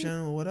SoundCloud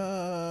channel. What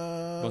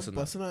up? Bustin'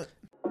 Nut. Bustin' Nut.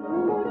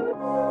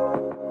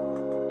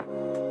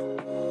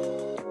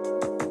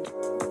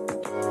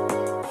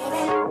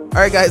 All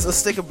right, guys,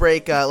 let's take a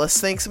break.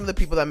 Let's thank some of the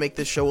people that make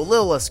this show a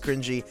little less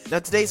cringy. Now,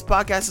 today's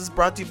podcast is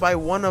brought to you by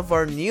one of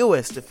our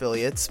newest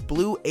affiliates,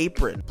 Blue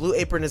Apron. Blue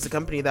Apron is a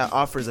company that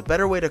offers a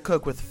better way to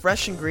cook with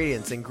fresh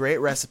ingredients and great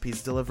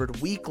recipes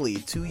delivered weekly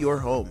to your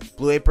home.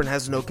 Blue Apron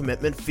has no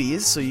commitment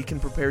fees, so you can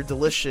prepare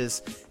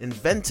delicious,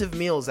 inventive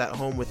meals at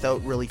home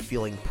without really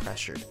feeling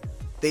pressured.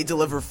 They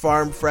deliver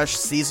farm-fresh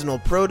seasonal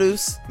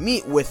produce,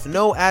 meat with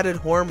no added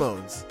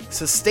hormones,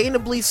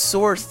 sustainably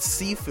sourced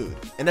seafood,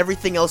 and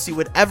everything else you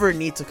would ever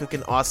need to cook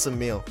an awesome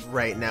meal.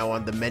 Right now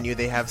on the menu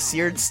they have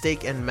seared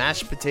steak and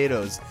mashed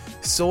potatoes,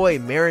 soy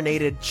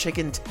marinated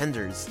chicken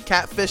tenders,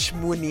 catfish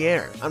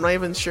meuniere, I'm not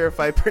even sure if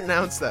I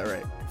pronounced that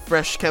right,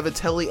 fresh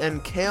cavatelli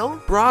and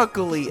kale,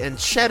 broccoli and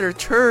cheddar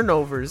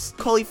turnovers,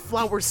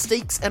 cauliflower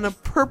steaks, and a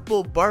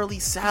purple barley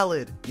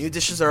salad. New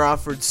dishes are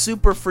offered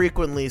super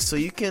frequently, so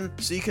you can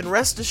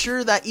rest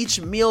assured that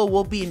each meal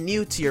will be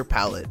new to your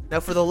palate. Now,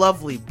 for the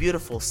lovely,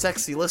 beautiful,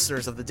 sexy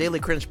listeners of the Daily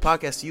Cringe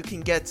podcast, you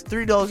can get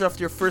 $3 off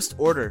your first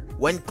order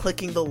when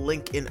clicking the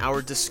link in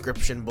our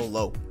description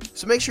below.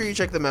 So make sure you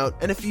check them out,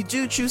 and if you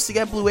do choose to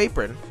get Blue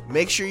Apron,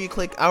 make sure you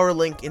click our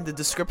link in the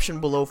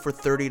description below for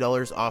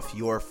 $30 off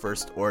your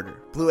first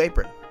order. Blue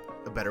Apron,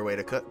 a better way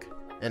to cook.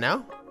 And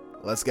now,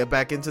 let's get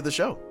back into the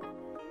show.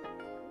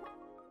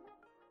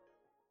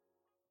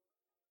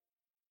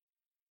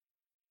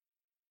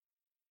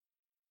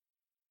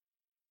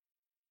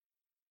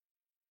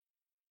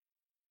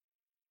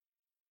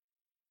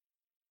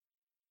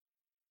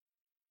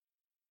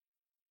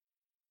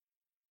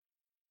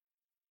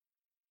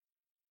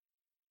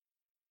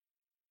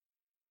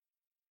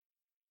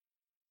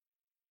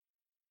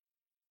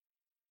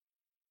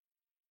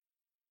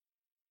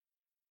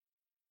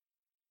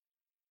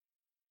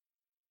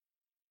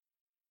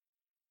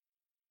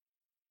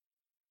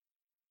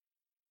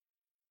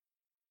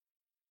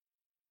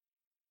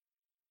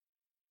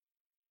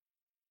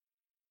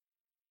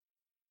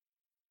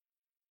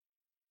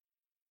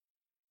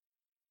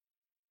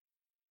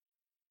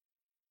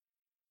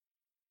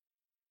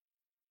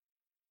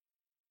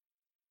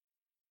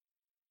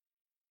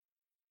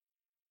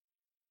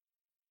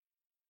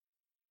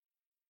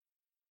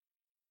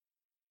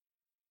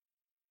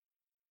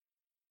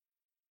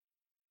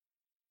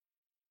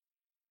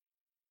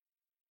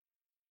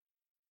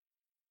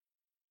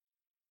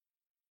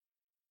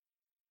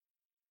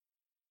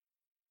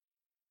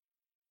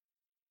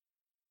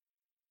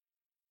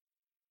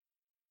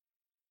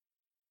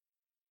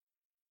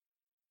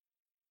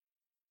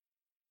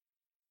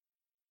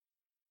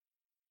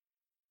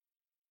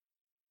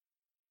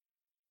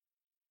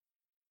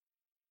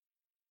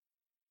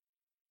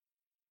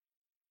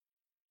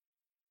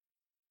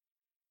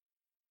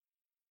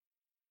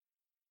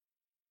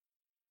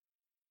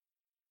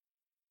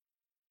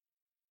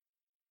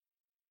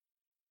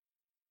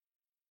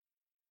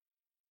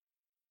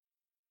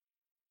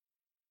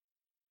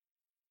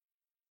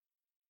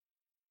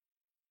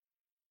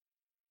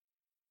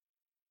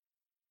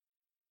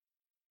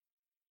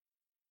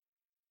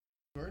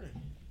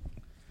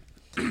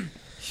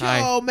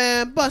 Hi. Oh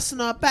man, busting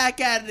up,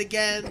 back at it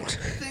again.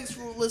 Thanks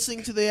for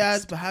listening to the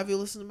ads, but have you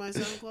listened to my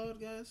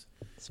SoundCloud, guys?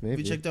 It's Have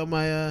maybe. you checked out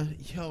my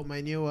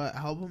my new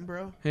album,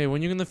 bro? Hey,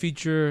 when you gonna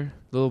feature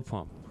Lil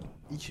Pump?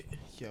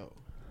 Yo,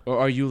 Or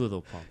are you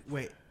Lil Pump?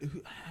 wait,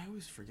 I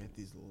always forget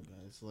these little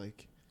guys.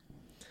 Like,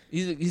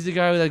 He's the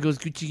guy that goes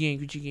Gucci gang,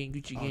 Gucci gang,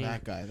 Gucci oh, gang.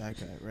 that guy,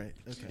 right?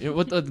 Okay. Yeah,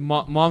 what the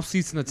mom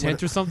sleeps in a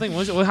tent or something?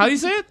 How do you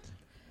say it?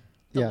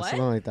 The Yeah, what?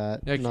 something like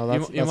that. Yeah, No,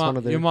 that's your one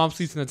of the. your mom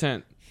sleeps in a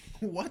tent.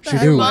 What the She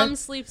heck? do. Mom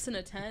sleeps in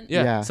a tent.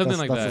 Yeah, Yeah, something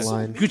like that's that. the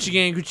line. Gucci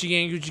gang, Gucci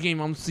gang, Gucci gang.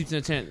 Mom sleeps in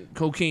a tent.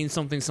 Cocaine,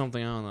 something. I don't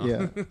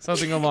know. Yeah.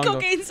 Something along the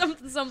Cocaine,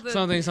 something.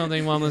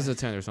 something. Mom lives in a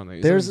tent or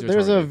something. There's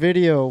Something's a retarded.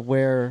 video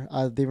where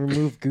they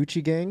remove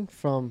Gucci Gang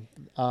from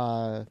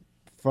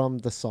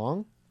the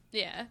song,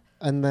 Yeah.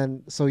 and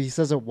then so he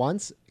says it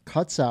once,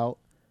 cuts out,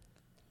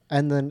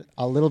 and then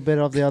a little bit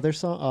of the other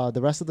song,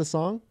 the rest of the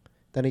song,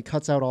 then he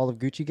cuts out all of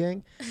Gucci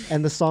Gang,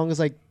 and the song is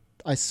like,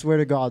 I swear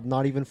to God,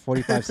 not even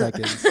 45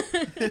 seconds.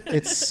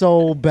 It's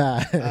so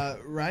bad.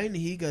 Ryan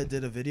Higa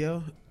did a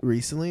video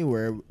recently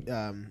where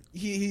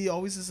he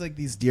always does like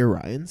these Dear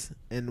Ryans,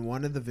 and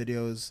one of the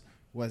videos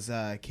was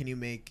can you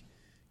make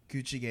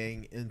Gucci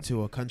Gang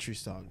into a country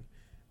song?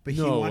 But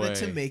he No wanted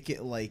to way. make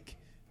it like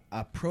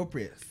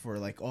appropriate for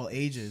like all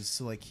ages,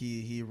 so like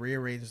he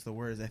rearranged the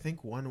words. I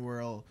think one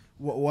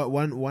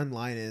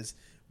line is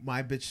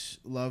my bitch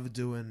love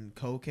doing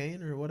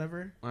cocaine or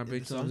whatever. My in the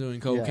bitch song. loves doing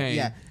cocaine.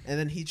 Yeah, and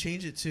then he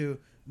changed it to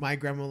my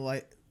grandma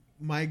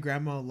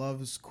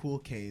loves cool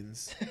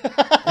canes,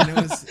 and it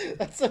was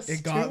That's so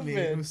it got me. It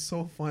stupid. was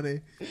so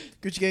funny.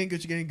 Gucci gang,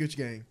 Gucci gang, Gucci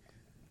gang.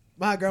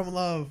 My grandma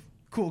love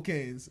cool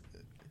canes.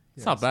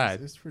 It's not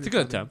bad. It's pretty a good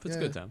funny. attempt. It's a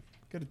Yeah, good attempt.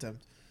 Good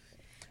attempt.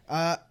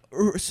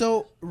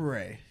 So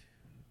Ray,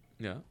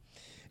 Yeah.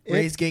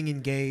 Ray's getting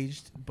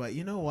engaged, but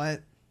you know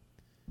what?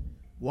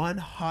 One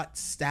hot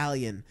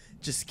stallion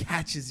just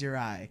catches your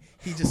eye.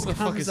 He just Who the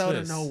fuck comes is out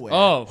this? of nowhere.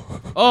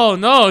 Oh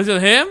no! Is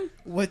it him?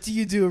 What do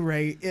you do,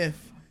 Ray,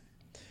 if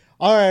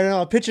All right,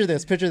 no, picture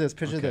this.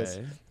 This.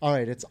 Okay. All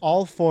right, it's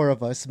all four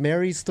of us.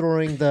 Mary's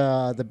throwing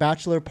the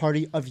bachelor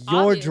party of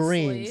your Obviously.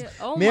 dreams.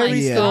 Oh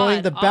Mary's my throwing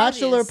God, the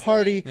bachelor obviously.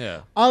 party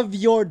Yeah. of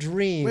your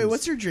dreams. wait?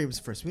 What's your dreams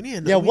first? We need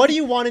to know. Yeah, we what do need-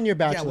 you want in your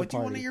bachelor what do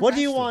you want party? in your What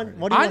do you bachelor want?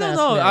 party? What do you I want to don't ask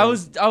know.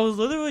 Mary? I was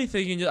literally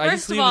thinking. I just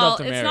First of leave it all, up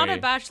to it's Mary. not a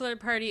bachelor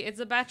party. It's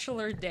a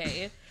bachelor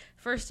day.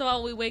 First of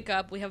all, we wake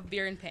up, we have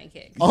beer and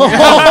pancakes. Oh,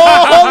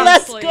 let's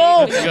Honestly,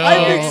 go! we go.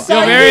 I'm Yo, excited.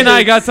 Yo, Mary and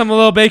I got some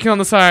little bacon on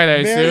the side,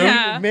 I Mary, assume.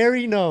 Yeah.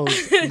 Mary knows.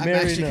 I'm Mary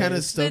actually kind of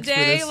knows. The stoked for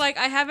day, this. like,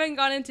 I haven't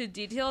gone into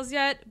details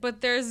yet, but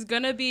there's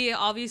gonna be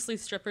obviously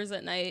strippers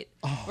at night.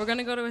 We're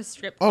gonna go to a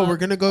strip club. Oh, we're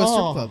gonna go to a strip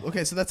Oh. club.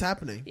 Okay, so that's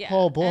happening. Yeah.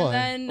 Oh, boy.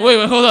 And then,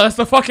 Wait, hold on. That's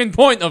the fucking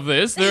point of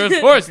this. There, of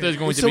course, there's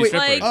going to So be wait,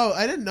 strippers. like- Oh,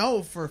 I didn't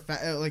know for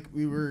like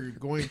we were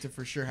going to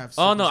for sure have.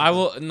 Oh no, strippers. I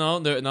will. No,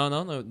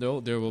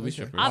 there will be Okay.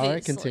 strippers. All right,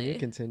 Obviously.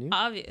 continue.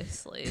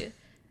 Obviously.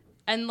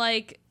 And,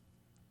 like,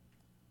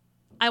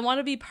 I want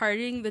to be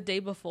partying the day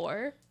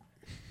before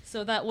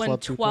so that when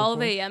Club 12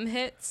 2.4? a.m.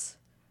 hits,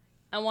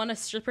 I want a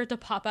stripper to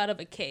pop out of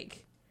a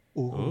cake.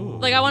 Ooh.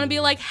 Like, I want to be,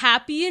 like,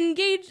 happy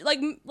engaged, like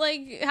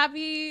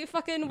happy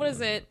fucking, what is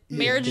it?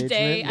 Marriage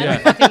day. Engagement? I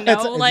don't Yeah. fucking know.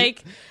 Is it-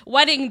 like,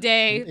 wedding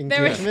day.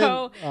 There we Engagement?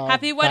 go.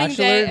 Happy wedding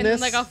day. And then,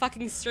 bachelorness? like, a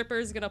fucking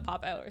stripper's gonna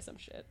pop out or some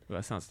shit.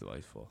 That sounds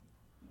delightful.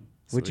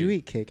 Would you Sweet.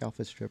 eat cake off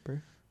a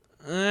stripper?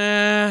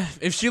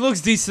 If she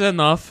looks decent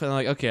enough, and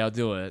like, okay, I'll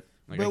do it.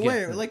 Like, I But get-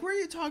 where? Like, where are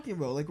you talking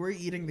about? Like, where are you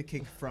eating the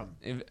cake from?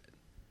 if-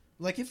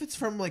 Like, if it's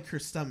from like her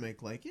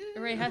stomach, like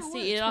Ray you has know to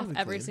what, eat it's it off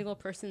probably every clean. single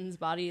person's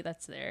body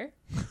that's there.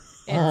 It's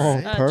Oh,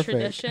 a perfect.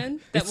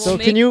 tradition that will So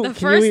make can you- the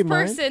can you eat first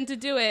mine? person to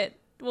do it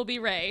will be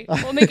Ray.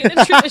 We'll make it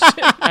a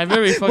tradition. I'm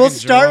very fucking We'll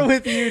start drunk.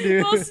 with you,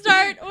 dude. We'll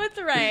start with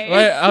Ray.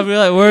 Wait, I'll be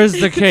like, "Where's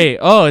the cake?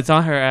 Oh, it's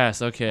on her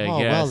ass." Okay, Oh,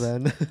 I guess. well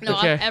then. No,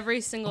 Okay. on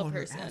every single Oh, her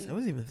person. ass. I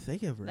wasn't even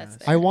thinking of her That's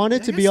ass. fair. I want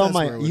it I to be guess on that's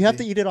my. where it would You have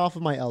be. to eat it off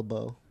of my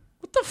elbow.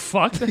 What the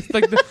fuck? That's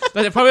like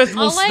that's probably the I'll,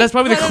 most. like, That's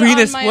probably the put it on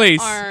cleanest my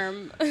place.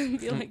 Arm.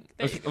 Be like,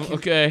 there you go.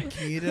 Okay.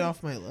 Can you eat it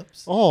off my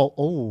lips?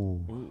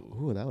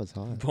 Ooh, that was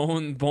hot.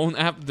 Bone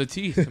app the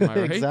teeth. Am I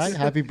right? Exactly.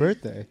 Happy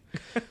birthday.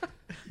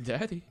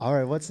 Daddy. All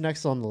right, what's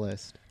next on the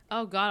list?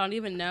 Oh God, I don't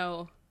even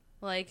know.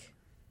 Like,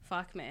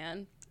 fuck,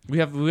 man. We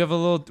have a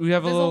little.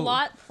 There's a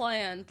lot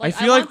planned. Like, I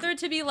feel want like- there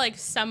to be like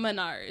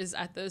seminars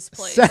at this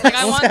place. Like,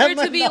 I want there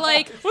to be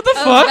like What the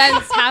fuck?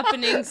 events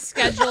happening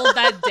scheduled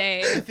that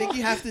day. I think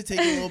you have to take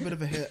a little bit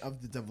of a hit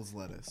of the devil's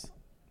lettuce.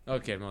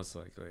 Okay, most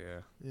likely,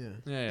 yeah. Yeah.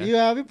 Yeah.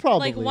 Yeah, we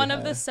probably Like one of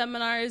have. the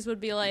seminars would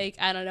be like,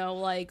 I don't know,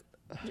 like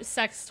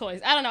sex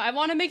toys. I don't know. I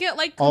want to make it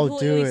like Oh,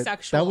 completely do it.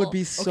 sexual. That would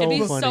be so It'd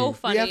be funny. so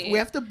funny. We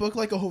have to book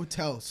like a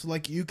hotel so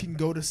like you can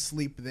go to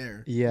sleep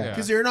there. Yeah.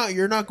 Because you're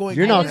not going.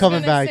 You're I not was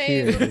coming gonna back say,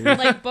 here, dude.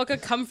 Like book a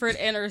comfort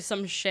inn or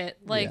some shit,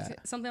 like Yeah.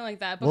 something like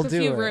that. Book We'll a do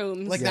few it.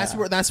 rooms. Like Yeah.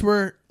 that's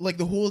where like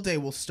the whole day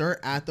we'll start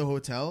at the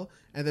hotel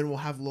and then we'll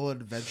have little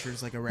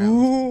adventures like around.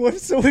 Ooh, I'm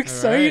so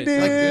excited.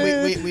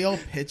 Like we all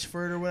pitch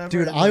for it or whatever.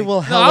 Dude, and, I like, will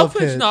No, hella I'll pitch.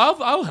 pitch. No,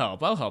 I'll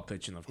help. I'll help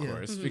pitching, of Yeah.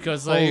 course, Mm-hmm.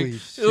 because like, Holy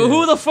shit.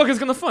 who the fuck is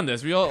gonna fund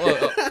this? We all.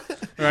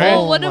 Right?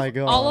 Oh what my if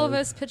all of God.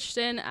 us pitched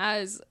in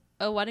as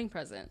a wedding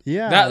present?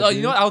 Yeah. That, you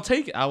dude. know what? I'll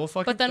take it. I will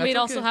fucking. But then that's we'd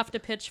also okay. have to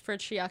pitch for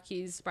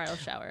Chiaki's bridal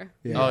shower.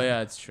 Yeah. Oh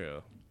yeah, it's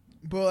true.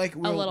 But like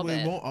we little we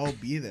bit. won't all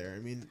be there. I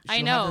mean, she'll I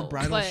have know, her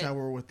bridal but-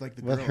 shower with like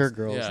the With girls. her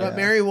girls. Yeah. But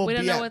Mary will We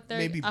don't be know at what they're.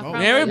 maybe I'll both.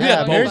 probably Mary will be go at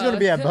to both. Mary's gonna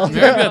be at both.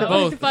 Mary will be at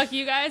both. Fuck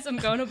you guys. I'm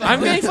going to both.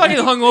 I'm getting fucking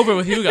hungover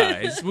with you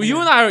guys. Well, you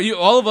and I,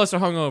 all of us are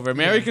hungover.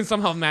 Mary Yeah. can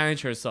somehow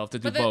manage herself to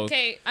do But then, both.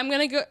 okay, I'm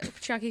gonna go.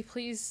 Chiaki,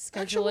 please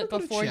schedule Actually, it we'll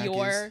go to before your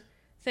Chiaki's.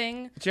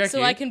 thing, Jackie?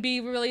 so I can be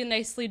really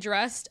nicely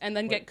dressed and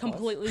then get pause.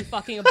 completely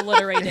fucking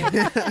obliterated.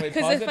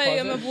 Because if I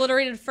am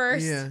obliterated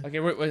first, Yeah. Okay,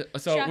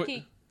 so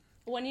Chiaki,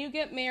 when you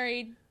get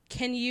married,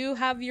 can you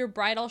have your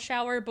bridal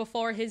shower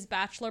before his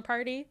bachelor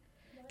party?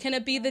 Can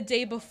it be the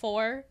day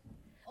before?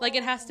 Like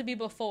it has to be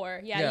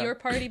before. Yeah, your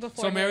party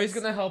before. So Mary's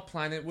his. gonna help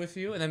plan it with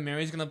you, and then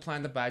Mary's gonna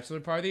plan the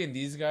bachelor party, and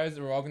these guys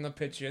are all gonna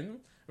pitch in.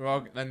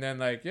 And then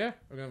like we're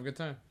gonna have a good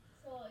time.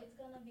 So it's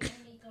gonna be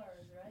only girls,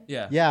 right?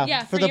 Yeah. Yeah, Yeah,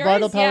 for for the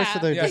bridal yours, powers yeah. for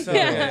their Yeah. So,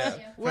 Yeah. yeah.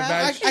 Well,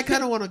 For I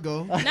kind of want to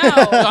go. No.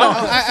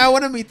 I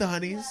want to meet the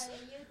honeys.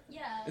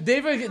 Yeah.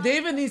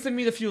 David needs to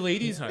meet a few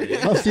ladies, honey.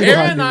 A few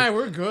Aaron and honey. I,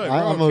 we're good.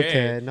 I'm We're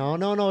okay.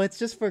 No, it's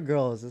just for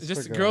girls. It's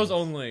Just for girls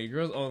only.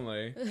 Girls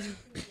only.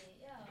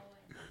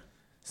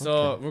 So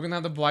Okay. we're gonna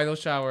have the bridal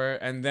shower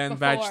and then Before,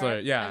 bachelor.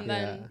 Yeah. and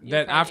then Yeah. your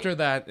Then party. after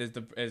that is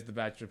the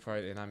bachelor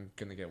party, and I'm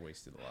gonna get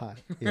wasted a lot. Hot.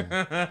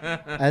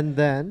 Yeah. and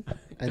then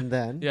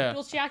Yeah.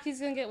 Well, Chiaki's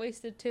gonna get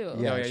wasted too.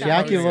 Yeah, yeah,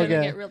 Chiaki's Chiaki will gonna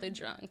get- get really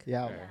drunk.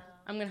 yeah.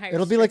 I'm gonna hire.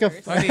 It'll be like a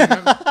strippers.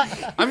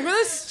 Honey, I'm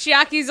gonna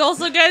Chiaki's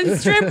also getting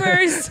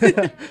strippers.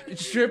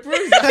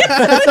 strippers.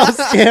 That's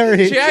so scary.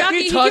 Chiaki, Jackie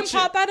he can touch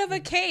pop out of a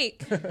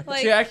cake.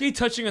 Like, Jackie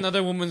touching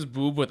another woman's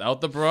boob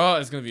without the bra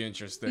is gonna be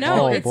interesting.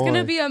 no, Oh, it's boy.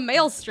 gonna be a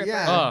male stripper.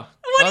 Yeah. Oh,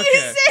 What do you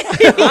okay.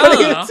 say? I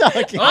don't know.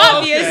 Talking.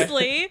 Oh, okay.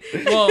 Obviously.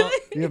 Well, You have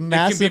it can be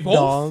massive both.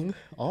 dong.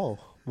 Oh,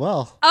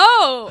 well.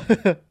 Oh.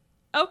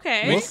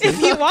 Okay. We'll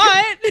If you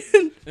want. That's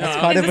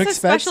Yeah. kind Is of this a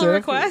expensive. special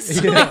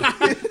request?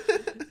 Yeah.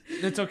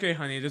 It's okay,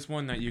 honey. Just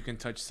one night you can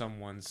touch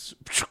someone's.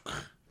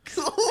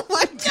 Oh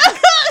my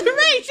god!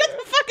 Ray, shut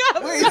the fuck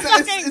up.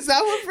 Wait, is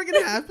that what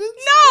freaking happens?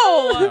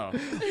 No.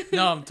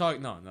 No, I'm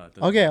talking. No, it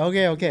doesn't. Okay.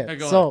 Okay,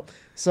 go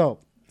So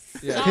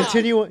Yeah.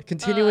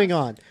 continuing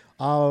on.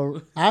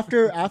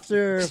 After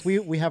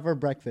we have our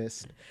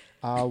breakfast,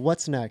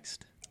 what's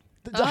next?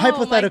 Oh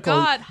Hypothetical.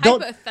 my God.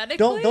 Don't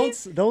Hypothetically?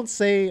 don't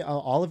say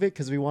all of it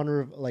because we want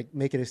to like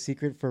make it a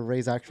secret for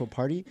Ray's actual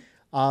party.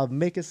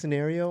 Make a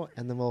scenario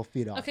and then we'll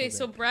feed off. Okay, of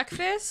so it.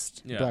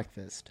 breakfast, Yeah.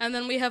 breakfast. and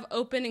then we have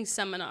opening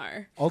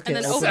seminar. Okay,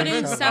 And then opening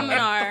opening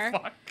seminar.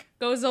 seminar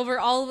goes over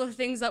all of the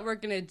things that we're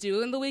gonna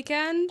do in the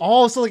weekend.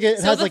 Oh, so like it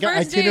So has the like an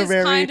first day is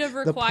itinerary. kind of the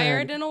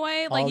required plan. in a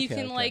way. Like you Okay,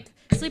 can okay. like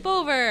sleep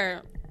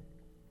over,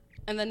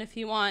 and then if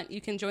you want,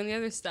 you can join the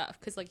other stuff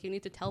because like you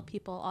need to tell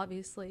people.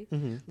 Obviously,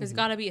 Mm-hmm, there's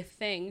got to be a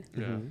thing,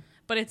 Yeah.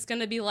 but it's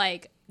gonna be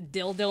like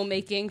dildo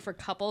making for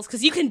couples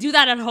because you can do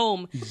that at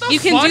home. You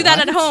can fuck? do that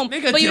at home,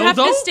 Make a but you have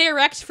to dildo? stay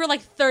erect for like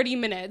 30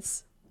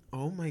 minutes.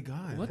 Oh my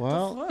god! What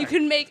Well, the fuck? You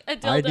can make a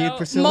I need dildo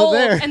Priscilla mold,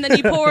 there. and then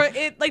you pour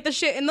it like the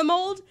shit in the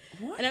mold,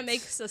 and it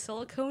makes a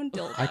silicone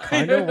dildo. I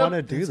kind of want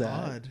to do That's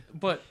that, odd.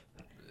 But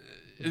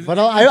but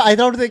I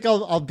don't think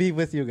I'll be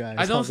with you guys.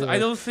 I I'll be don't. I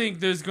don't think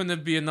there's gonna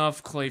be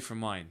enough clay for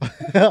mine.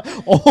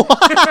 Oh,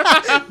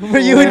 for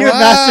you and your Wow.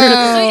 master.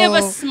 So you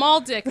have a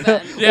small dick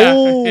then. Yeah.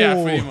 Oh.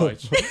 Yeah. Pretty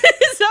much.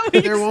 Is that what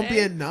There you're won't be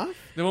saying? enough.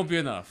 There won't be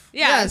enough.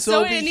 Yeah, Yeah, so so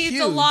it'd it be needs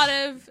a huge. lot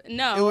of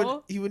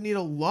He would need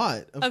a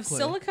lot of clay.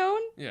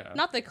 silicone. Yeah.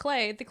 Not the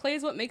clay. The clay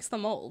is what makes the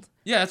mold.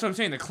 Yeah, that's what I'm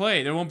saying. The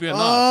clay. There won't be enough.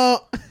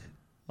 Oh,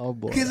 Oh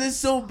boy. because it's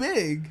so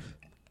big.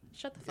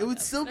 Shut the fuck It would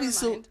up. still be Never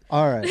so. mind.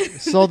 All right.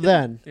 So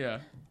then, Yeah.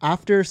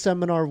 after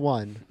seminar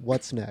 1,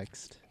 what's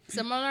next?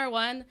 Seminar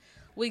 1,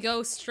 we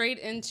go straight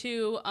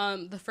into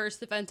the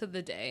first event of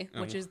the day,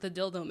 which is the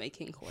dildo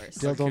making course.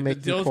 Dildo Okay,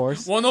 making the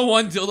course.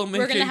 101 dildo making.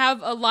 We're gonna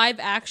have a live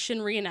action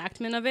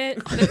reenactment of it.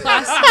 The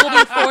class will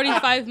be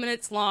 45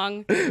 minutes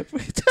long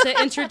to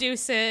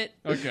introduce it,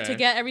 Okay. to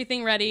get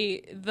everything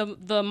ready.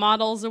 The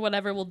models or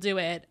whatever will do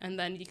it, and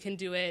then you can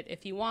do it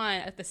if you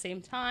want at the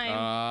same time,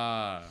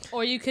 Ah.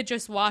 or you could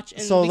just watch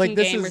and So, we like, can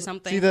this game or is-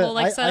 something. see the- We'll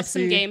like I- set I up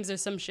some see- games or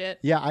some shit.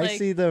 Yeah, I Like,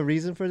 see the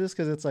reason for this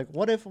because it's like,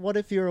 what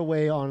if you're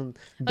away on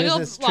Like a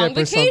business long trip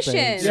or something?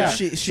 vacation. Yeah,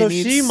 She so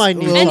she needs might a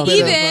need little And bit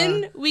something. of,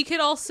 even we could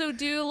also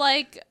do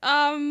like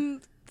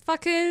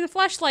fucking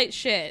flashlight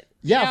shit.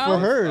 you Yeah, for know?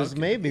 hers, Okay.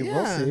 maybe Yeah.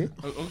 we'll see.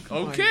 my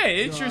Okay,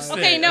 God. interesting.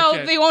 Okay, no,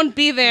 Okay. they won't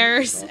be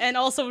there, and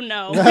also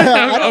no. I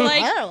But, don't,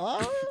 like, I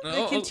don't-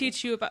 they Oh, can oh,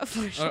 teach you about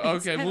flashlights.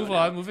 okay, I don't move know.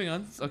 on. Moving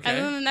on. Okay. And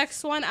then the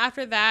next one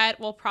after that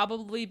will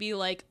probably be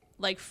like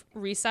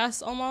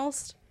recess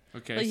almost.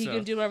 Okay. Like you so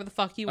can do whatever the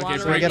fuck you Okay,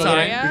 want so around we the get a little-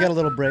 area. we got a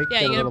little break.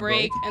 Yeah, got you get a little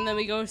break, and then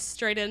we go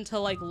straight into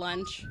like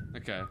lunch.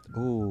 Okay.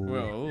 Ooh.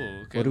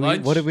 Whoa. Okay. What do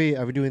lunch.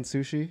 are we doing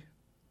sushi?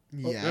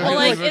 Yeah. Or Yeah,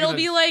 like we're it'll gonna-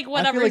 be like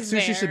whatever. I feel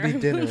like sushi should be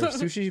dinner.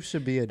 Sushi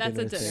should be a That's a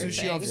dinner dinner thing. Sushi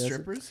thing. off Yes.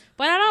 strippers.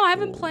 But I don't know. I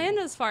haven't planned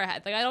as far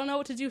ahead. Like I don't know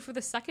what to do for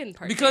the second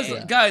part. Because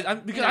day. guys,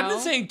 I've been know?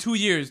 saying 2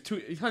 years.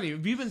 Honey,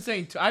 we've been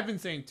saying. I've been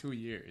saying 2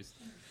 years.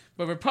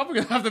 but we're probably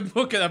gonna have to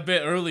book it a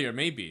bit earlier,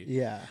 maybe.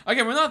 Yeah.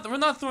 Again, we're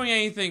not throwing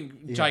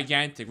anything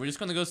gigantic. We're just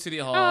gonna go City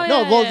Hall. Oh,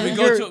 No, well, yeah. We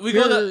go to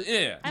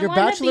I your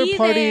wanna bachelor be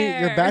party, there.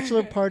 your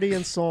bachelor party,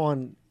 and so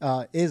on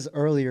is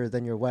earlier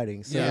than your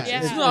wedding. So Yeah.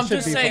 Yeah. No, I'm should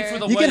just be saying fine. for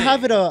the you wedding. can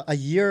have it a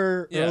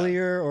year Yeah.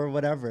 earlier or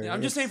whatever. Yeah,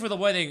 I'm just saying for the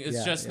wedding, it's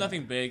Yeah, just yeah.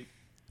 nothing big.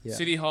 Yeah.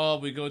 City Hall,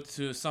 we go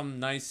to some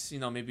nice,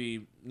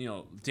 maybe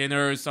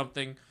dinner or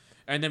something,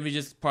 and then we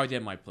just party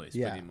at my place,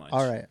 Yeah. pretty much.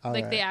 All right. All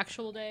Like right. the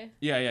actual day.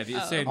 Yeah. The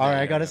Oh. same. All day,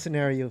 right. I got yeah. a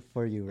scenario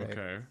for you, Ray.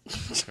 Okay. I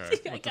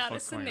What the got a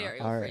fuck's going on?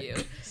 scenario All for right. you.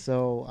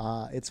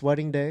 So it's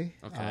wedding day.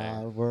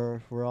 Okay.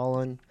 We're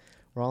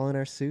all in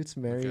our suits.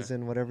 Mary's Okay.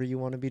 in whatever you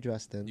want to be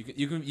dressed in, You can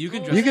Oh,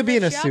 dress. You could be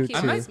in a Chiaki suit,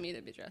 too. wants me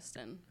to be dressed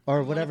in. or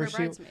One of whatever her she.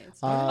 bridesmaids.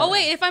 uh, Oh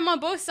wait, if I'm on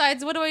both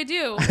sides, what do I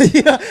do?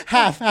 yeah,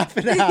 half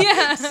and half.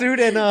 Yeah. Suit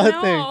and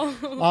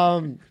thing.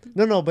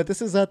 No. No, but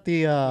this is at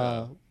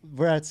the.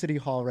 We're at City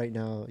Hall right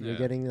now. You're Yeah.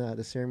 getting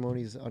the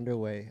ceremonies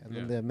underway, and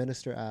then Yeah. the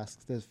minister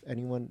asks, "Does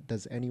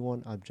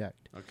anyone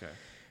object?" Okay.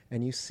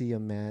 And you see a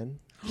man.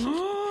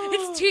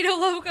 It's Tito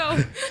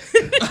Loco.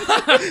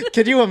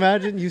 Can you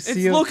imagine? You It's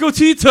see a Loco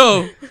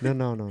Tito.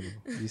 no.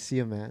 You see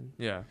a man,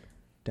 Yeah.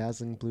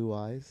 dazzling blue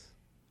eyes,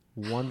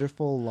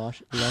 wonderful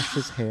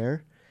luscious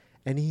hair,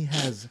 and he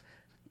has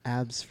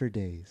abs for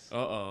days.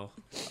 Uh-oh.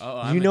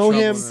 You know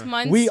him.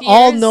 Smart. We Monsiers.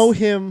 all know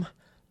him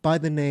by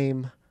the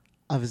name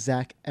of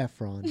Zac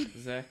Efron.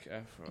 Zac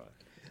Efron.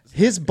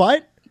 His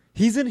butt.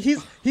 He's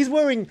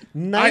wearing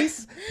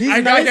nice.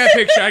 I gotta get a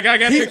picture. I gotta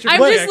get a He's- picture. I'm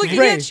Wait, just looking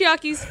Ray. at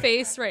Chiaki's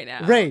face right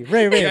now. Ray.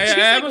 Yeah, She's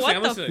I'm like, listening, what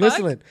I'm the listening. fuck?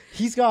 Listen,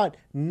 he's got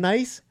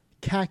nice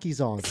khakis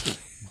on,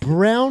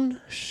 brown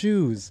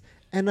shoes,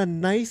 and a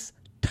nice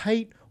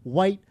tight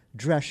white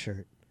dress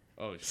shirt.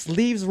 Oh shit.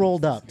 Sleeves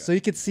rolled up, so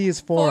you could see his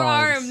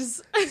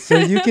forearms. Forearms. So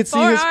you could see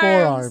his Forearms.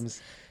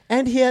 forearms,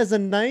 and he has a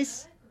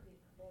nice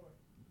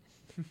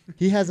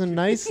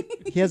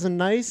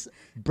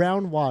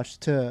brown watch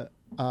to.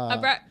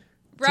 A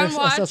brown to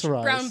watch,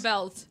 accessorize. brown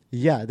belt.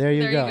 Yeah, there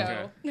you There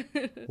go. you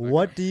go.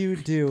 What do you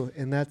do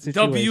in that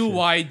situation?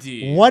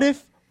 WYD. What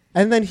if?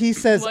 And then he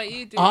says, What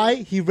you do?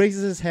 He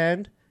raises his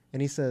hand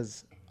and he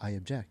says, "I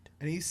object."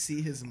 And you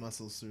see his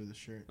muscles through the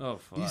shirt. Oh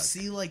fuck. You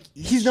see, like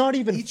He's not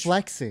even each,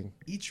 flexing.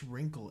 each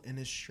wrinkle in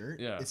his shirt.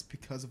 Yeah. Is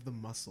because of the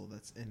muscle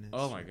that's in his.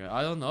 Oh my shirt. god.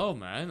 I don't know,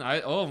 man.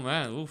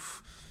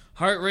 Oof.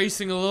 Heart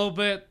racing a little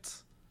bit.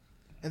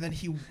 And then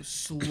he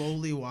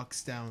slowly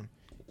walks down.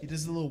 He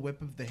does a little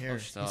whip of the hair.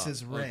 He stop.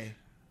 says, Look. "Ray,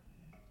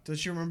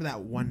 don't you remember that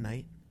one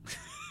night?"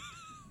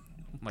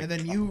 My And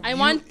then God.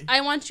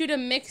 I want you to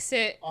mix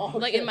it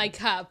like in my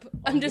cup.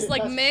 I'm just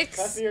like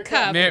pass me your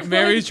cup.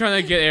 Mary's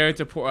trying to get Eric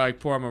to pour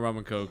him a rum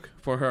and coke.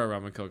 Pour her a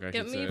rum and coke, I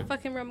Get should me say.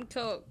 fucking rum and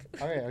coke.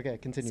 Okay,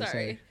 continue.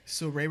 Sorry.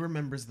 So Ray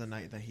remembers the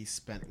night that he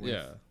spent with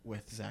Yeah.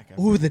 Zac Efron.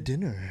 Ooh, the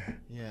dinner.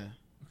 Yeah.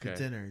 The Okay.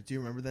 dinner. Do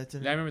you remember that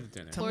dinner? Yeah, I remember the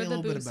dinner. Tell Pour me a the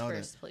little bit booze about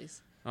first,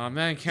 please. Oh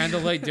man,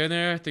 candlelight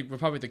dinner. I think we're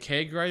probably at the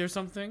keg, right, or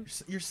something.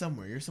 You're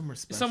somewhere. You're somewhere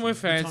special. Somewhere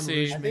Baton fancy.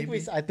 Rouge, I maybe?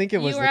 think it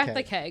was You were the at keg.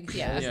 the keg,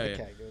 yeah. It was Yeah, the yeah.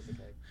 keg. It was the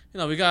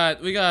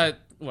keg. We got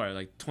what,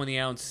 like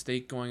 20-ounce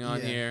steak going on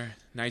Yeah. here.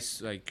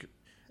 Nice, like.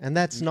 And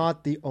that's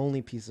not the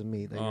only piece of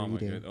meat that Oh you're my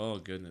eating. god. Oh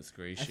goodness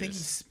gracious. I think he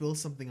spills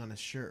something on his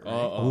shirt, right?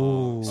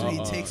 Oh. So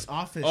he takes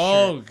off his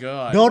Oh shirt.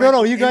 god.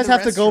 No. You In guys the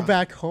have to go restaurant.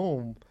 back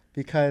home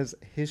because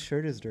his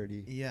shirt is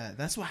dirty. Yeah,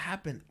 that's what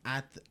happened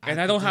at And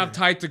the I don't have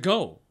dinner. time to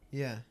go.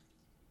 Yeah.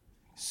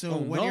 So Oh,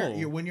 when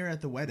no. when you're at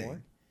the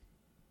wedding,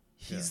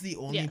 he's the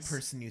only Yes.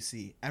 person you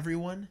see.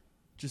 Everyone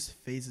just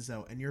phases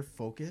out, and your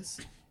focus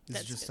is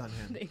That's just good. on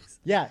him. Thanks.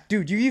 Yeah,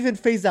 dude, you even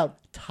phased out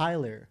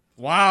Tyler.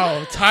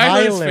 Wow,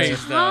 Tyler's Tyler.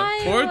 phased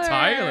out. Poor Tyler.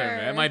 Tyler,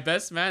 man. My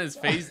best man is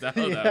phased out.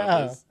 Yeah.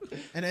 Out of this.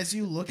 And as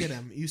you look at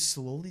him, you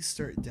slowly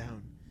start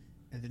down,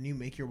 and then you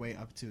make your way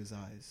up to his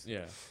eyes.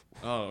 Yeah.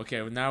 Oh,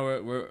 okay. Well, now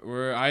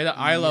we're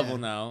eye level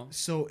now.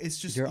 So it's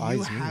just Your you eyes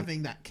meet.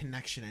 having that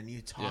connection and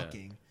you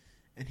talking,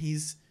 and he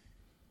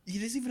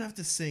doesn't even have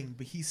to sing,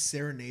 but he's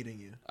serenading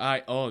you.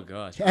 Oh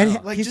gosh. And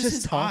Wow. Like he's just just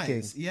his talking.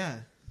 eyes, yeah.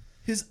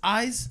 His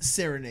eyes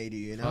serenade you,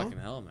 you know? Fucking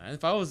hell, man.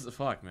 If I was the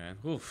fuck, man.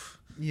 Oof.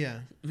 Yeah.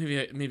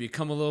 Maybe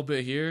come a little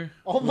bit here.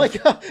 Oh my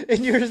god!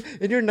 In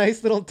your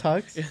nice little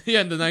tux.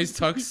 Yeah, and the nice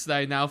tux that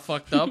I now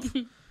fucked up.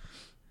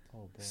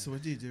 Oh boy. So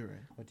what do you do, Ray?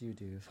 What do you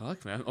do?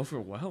 Fuck, man. I'm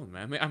overwhelmed,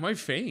 man. I might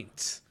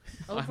faint.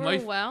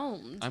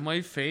 Overwhelmed. I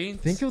might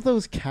faint. Think of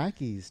those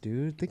khakis,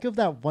 dude. Think of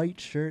that white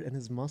shirt and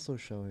his muscle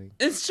showing.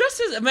 It's just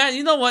his man.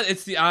 You know what?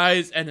 It's the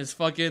eyes and his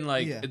fucking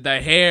like Yeah.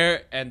 the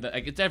hair and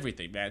like it's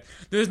everything, man.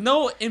 There's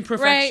no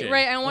imperfection.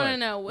 Right. I want to What?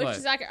 know which What?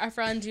 Zac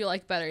Efron do you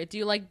like better? Do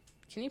you like?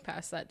 Can you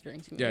pass that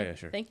drink to me? Yeah,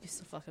 sure. Thank you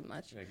so fucking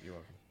much. Yeah, you're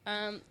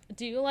welcome.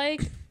 Do you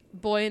like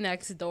Boy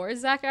Next Door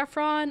Zac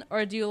Efron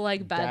or do you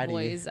like Bad Daddy.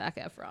 Boy Zac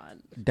Efron?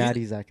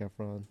 Daddy Zac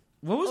Efron.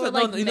 What was Or that?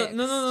 like No, you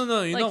know,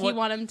 no. You like know you what?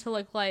 want him to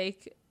look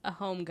like a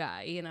home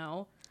guy, you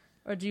know,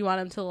 or do you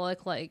want him to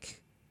look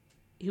like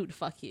he would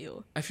fuck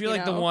you? I feel you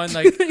like the know? one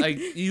like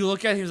you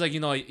look at him, he's like, you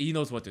know, he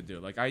knows what to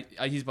do. Like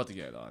he's about to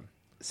get it on.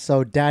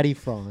 So Daddy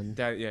Fron.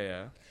 That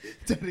yeah.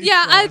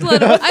 Yeah, I'd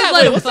let him. I'd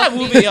let him What's that fuck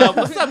me. movie?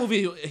 What's that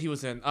movie he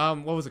was in?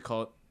 What was it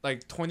called?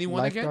 like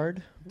 21 again.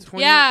 Lifeguard.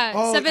 20 Yeah,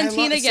 Oh,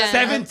 17 again.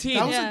 17.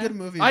 That was Yeah. a good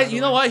movie. I, by the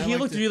you know way. what? I He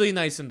liked looked it. really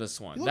nice in this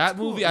one. He That looked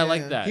cool. movie, I Yeah,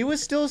 like yeah. that. He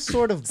was still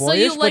sort of So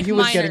boyish, you but like he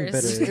was getting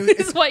minors, bitter.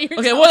 is what you're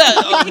Okay, telling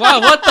what? Wow,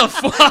 what the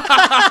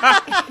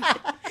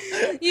fuck?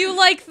 me. You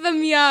like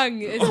them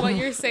young, is what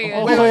you're saying.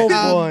 Oh Wait, wait,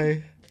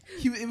 boy.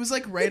 It was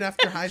like right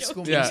after High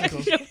School Yeah.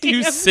 Musical. You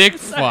I'm sick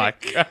sorry.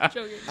 fuck.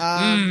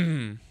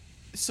 Joking.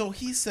 So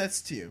he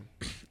says to you,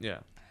 Yeah.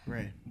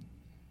 Ray,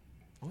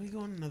 I want to go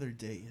on another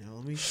date. You know,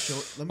 let me show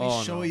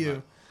Oh, no, you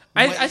no.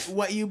 I-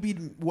 what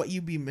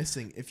you be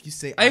missing if you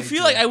say. I feel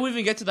do. like I wouldn't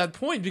even get to that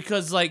point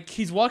because like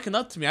he's walking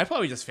up to me. I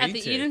probably just At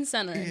fainted. the Eden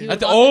Center. He At would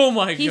the- walk- oh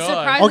my He God.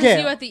 surprises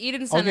Okay. you at the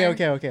Eden Center.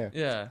 Okay.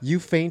 Yeah.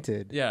 You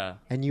fainted, Yeah.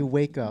 and you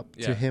wake up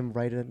Yeah. to him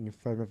right in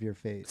front of your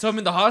face. So I'm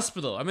in the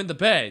hospital. I'm in the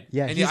bed.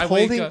 Yeah, and he's I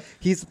wake holding. up.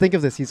 Think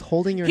of this. He's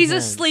holding your. He's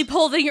hands. asleep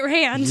holding your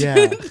hand.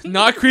 Yeah.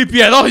 Not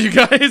creepy at all, you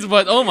guys.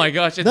 But oh my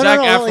gosh, it's Zac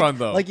Efron like,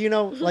 though.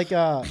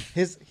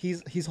 Like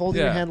he's holding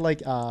Yeah. your hand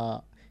like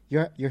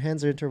your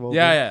hands are interwoven.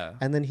 Yeah.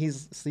 And then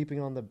he's sleeping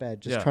on the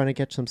bed, just Yeah. trying to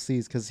catch some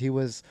sleeps because he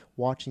was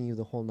watching you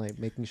the whole night,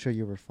 making sure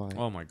you were fine.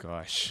 Oh my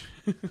gosh,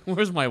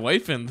 where's my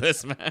wife in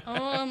this, man?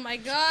 Oh my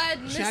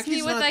god, miss Shaki's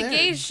me with not that there.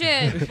 gay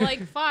shit.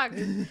 Like, fuck.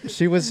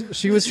 She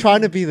was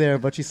trying to be there,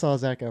 but she saw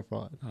Zac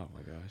Efron. Oh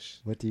my gosh,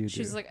 What do you do?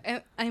 She's like,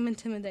 I'm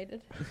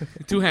intimidated.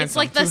 too handsome. It's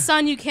like the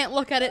sun, you can't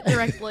look at it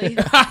directly.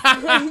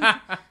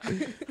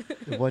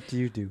 What do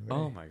you do? Ray?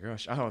 Oh my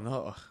gosh, I don't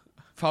know.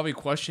 Probably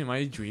question: Am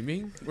I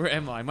dreaming? Where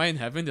am I? Am I in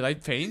heaven? Did I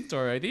faint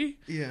already?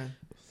 Yeah.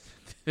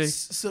 Hey.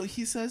 So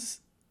he says,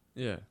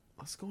 Yeah.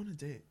 "Let's go on a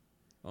date.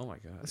 Oh my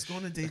gosh. Let's go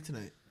on a date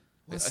tonight.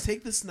 Let's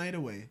take this night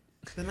away.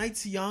 The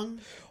night's young.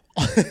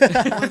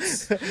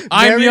 Let's-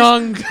 I'm Mary's-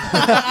 young.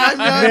 I'm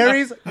young.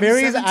 Mary's I'm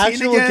Mary's 17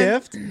 actual again.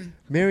 gift.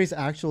 Mary's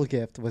actual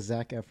gift was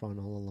Zac Efron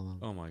all along.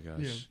 Oh my gosh.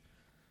 Yeah.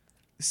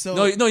 So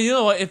No, you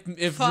know what?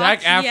 If Fuck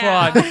Zac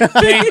yeah.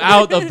 Efron came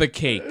out of the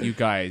cake, you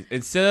guys,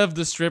 instead of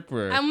the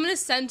stripper, I'm gonna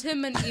send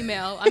him an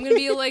email. I'm gonna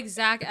be like,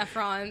 Zac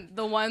Efron,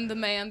 the one, the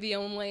man, the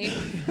only.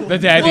 the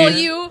daddy. Will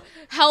you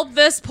help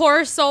this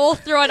poor soul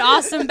throw an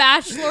awesome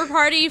bachelor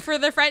party for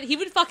their friend? He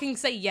would fucking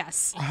say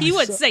yes. He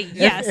would say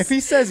yes. If he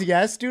says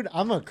yes, dude,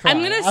 I'm gonna cry.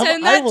 I'm gonna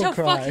send I that will to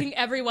cry. fucking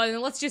everyone,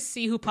 and let's just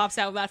see who pops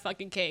out of that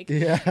fucking cake.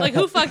 Yeah. Like,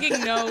 who fucking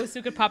knows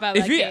who could pop out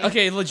of If that he cake?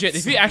 okay, legit.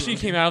 If he actually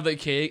came out of the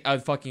cake,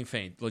 I'd fucking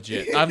faint.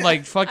 Legit. I'm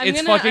like, fuck. I'm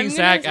It's gonna- fucking I'm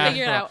Zac gonna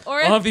figure it Efron, out. Or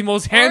one if- of the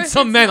most Or if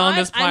handsome it's men on not,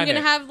 this planet. I'm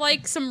gonna have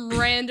like some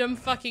random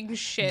fucking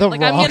shit. The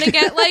Like I'm Rock. gonna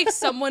get like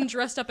someone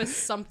dressed up as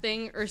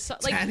something or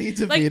something. Danny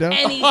Like DeVito.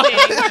 anything.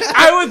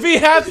 I would be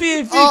happy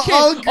if he All- came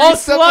all all greased up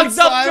and slugged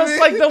up just slimy.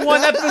 like the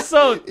one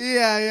episode.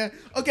 yeah.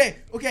 Okay.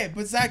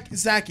 But Zachy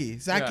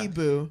Yeah.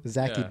 Boo.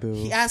 Zacky Yeah. Boo.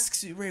 He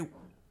asks you, Ray,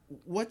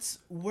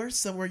 where's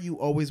somewhere you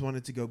always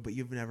wanted to go but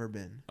you've never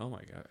been? Oh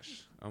my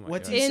gosh. Oh my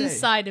What gosh. do you say?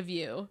 Inside of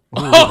you.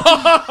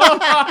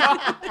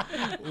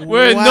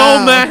 Where Wow.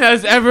 no man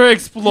has ever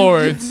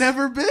explored. You've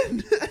never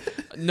been.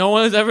 No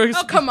one has ever.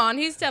 Oh come on,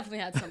 he's definitely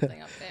had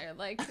something up there.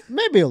 Like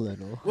Maybe a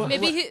little.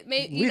 maybe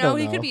We he don't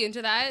he know. could be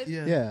into that.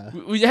 Yeah.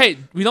 Hey,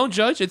 we don't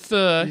judge. It's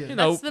the Yeah. you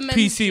know That's the men's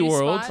PC G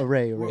world. spot.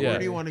 Ray. Where, Ray. where Yeah.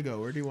 do you want to go?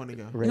 Where do you want to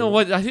go? Ray. You know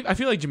what? I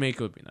feel like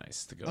Jamaica would be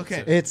nice to go.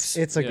 Okay. to. It's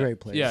a Yeah. great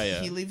place. Yeah,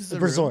 yeah. He leaves the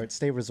Resort. room.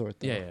 Stay resort.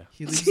 Though. Yeah.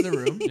 He leaves the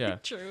room. Yeah.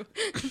 True.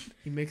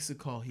 He makes a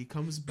call. He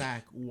comes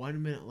back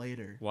 1 minute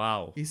later.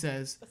 Wow. He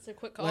says, That's a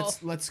quick call.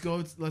 let's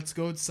go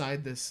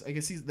outside this. I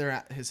guess they're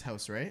at his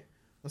house, right?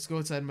 Let's go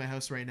outside my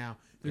house right now.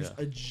 There's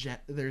Yeah. a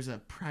jet. There's a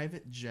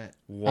private jet.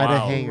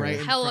 Wow. hangar. Right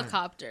in front.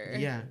 Helicopter.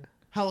 Yeah.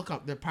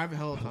 Helicopter. The private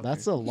helicopter.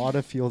 That's a lot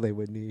of fuel they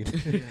would need.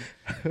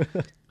 Yeah.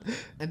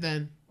 And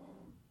then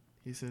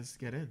he says,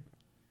 "Get in."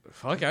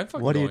 Fuck, I'm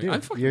fucking What do you going. do?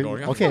 I'm fucking You're-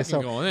 going. I'm okay, fucking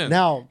so going in.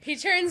 now, He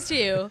turns to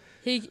you.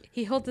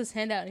 He holds his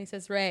hand out and he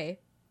says, "Ray,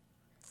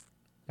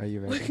 are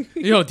you ready?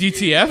 Yo,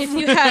 DTF. if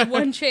you had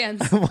one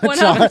chance, one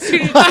shot.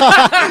 opportunity,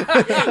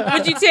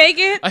 would you take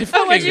it? I Or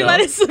fucking would you go.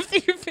 let it slip through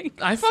your fingers?"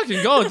 I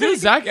fucking go, dude.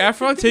 Zac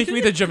Efron take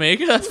me to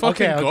Jamaica. Let's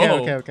fucking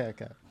go. Okay.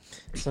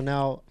 So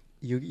now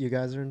you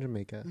guys are in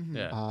Jamaica.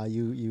 Yeah.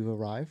 You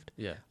arrived.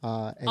 Yeah.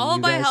 And All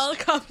you by guys,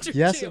 helicopter.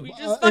 Yes, too. We it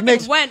just fucking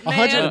makes went,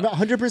 man.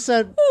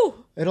 100%. Woo.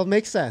 It'll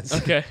make sense.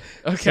 Okay.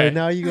 So Okay.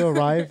 now you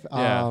arrive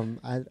Yeah.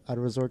 at a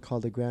resort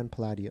called the Grand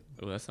Palladium.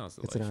 Oh, that sounds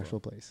It's delightful. an actual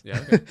place. Yeah.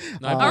 Okay.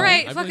 No, I All All believe-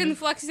 right, I fucking believe-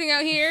 flexing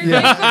out here.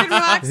 Yeah. Like, fucking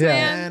relax, Yeah.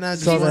 man. And I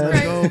just So want to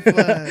then- go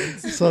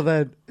flex. So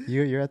then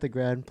you're at the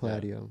Grand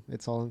Palladium.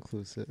 It's all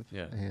inclusive.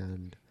 Yeah.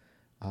 And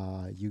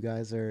you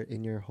guys are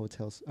in your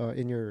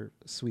in your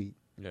suite.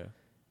 Yeah.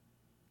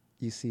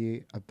 You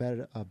see a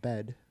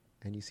bed,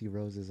 and you see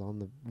roses on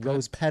the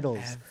rose petals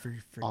Every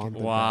on freaking. the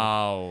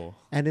Wow.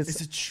 and It's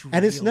it's a trail.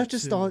 and it's not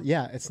just too. on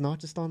it's not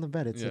just on the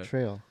bed. It's Yeah. a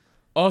trail.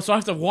 Oh, so I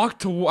have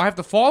to I have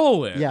to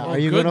follow it. Yeah, Oh, are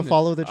you gonna goodness.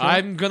 follow the trail?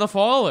 I'm gonna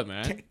follow it,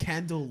 man.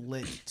 Candle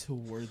lit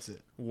towards it.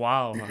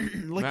 Wow. Like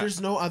Man,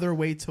 there's no other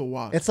way to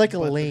walk. It's like a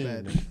but the lane.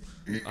 bed.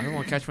 I don't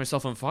want to catch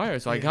myself on fire,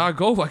 so I Yeah. gotta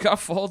go. I gotta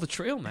follow the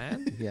trail,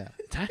 man. Yeah.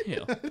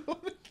 Damn.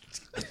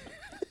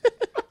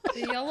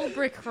 The yellow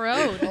brick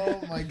road.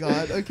 Oh my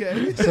god.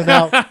 Okay.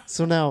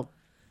 So now,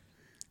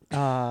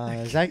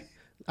 Zach,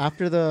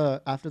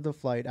 after the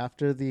flight,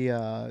 after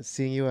the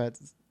seeing you at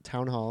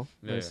town hall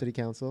Yeah, or yeah. city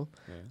council,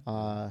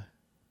 Yeah.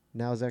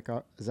 now Zac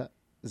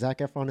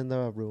Efron in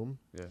the room.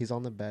 Yeah. He's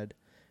on the bed.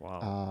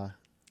 Wow.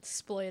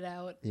 Splayed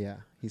out. Yeah,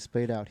 he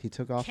splayed out. He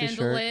took off his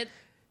shirt. Candlelit.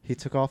 He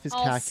took off his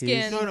All khakis.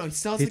 skin. No, he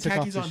still has He the took off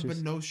khakis his on, but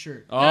shoes. no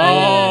shirt.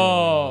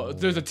 Oh,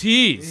 there's a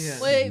tease.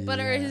 Yeah. Wait, but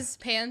are Yeah. his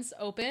pants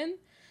open?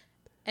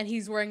 And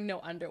he's wearing no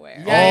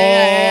underwear.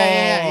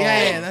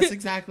 Yeah. That's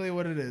exactly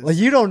what it is. Well,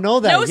 you don't know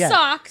that No yet.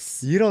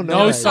 socks. You don't know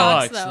No that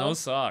socks. socks. though. No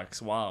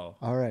socks. Wow.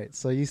 Yet. All right,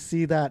 so you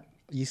see that.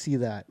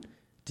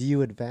 Do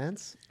you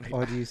advance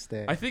or do you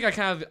stay? I think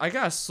I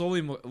gotta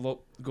slowly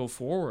go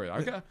forward.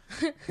 I got.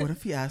 What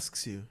if he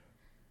asks you,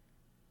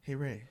 "Hey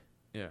Ray,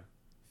 Yeah.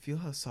 feel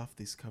how soft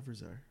these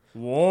covers are"?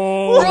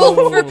 Whoa.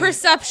 Roll for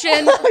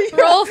perception.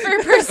 Roll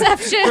for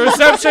perception.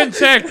 Perception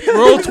check.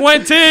 Roll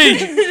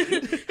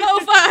 20. Oh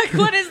fuck!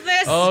 What is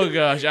this? Oh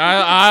gosh,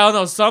 I don't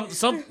know.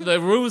 Some the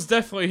room's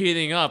definitely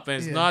heating up, and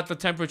it's Yeah. not the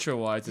temperature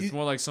wise. It's You-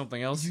 more like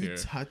something else You here.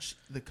 touch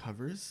the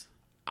covers.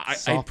 I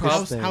Softest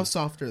probably. thing. How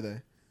soft are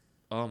they?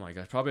 Oh my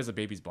gosh, probably as a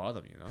baby's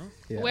bottom. You know.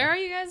 Yeah. Where are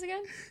you guys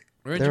again?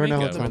 We're in They're in a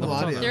Jamaica. hotel. We're in the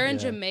Melania. hotel They're now. in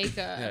Yeah.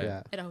 Jamaica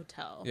Yeah. at a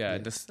hotel. Yeah, Yeah.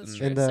 this- That's mm.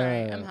 true. In the-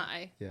 Sorry, I'm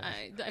high. yeah.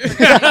 I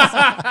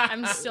forgot.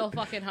 I'm still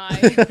fucking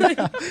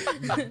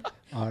high.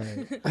 All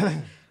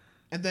right.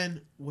 And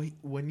then wait,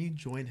 when you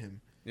join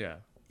him, Yeah,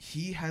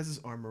 he has his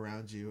arm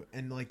around you,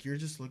 and like you're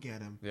just looking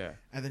at him, yeah.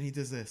 and then he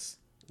does this.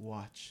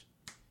 Watch.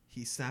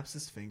 He snaps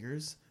his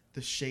fingers.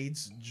 The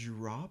shades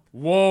drop,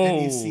 Whoa.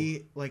 and you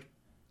see like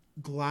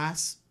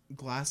glass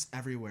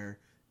everywhere,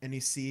 and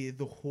you see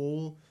the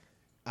whole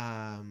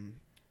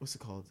what's it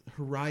called,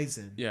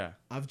 horizon Yeah.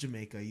 of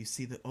Jamaica. You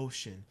see the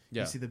ocean.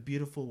 Yeah. You see the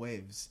beautiful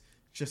waves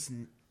just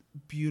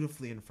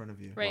beautifully in front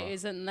of you. Right, Wow.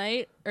 is it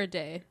night or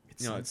day?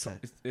 It's No, sunset.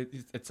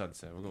 it's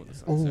sunset. We'll go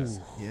with the Ooh.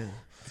 sunset. Yeah.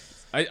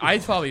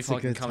 I'd probably It's a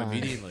fucking good come time.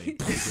 immediately.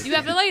 You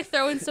have to like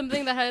throw in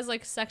something that has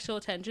like sexual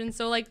tension.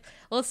 So like,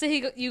 let's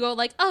say you go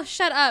like, "Oh,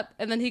 shut up,"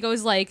 and then he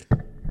goes like,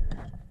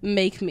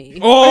 "Make me," or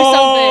Oh,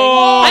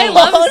 something. I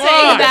love fuck.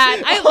 saying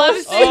that. I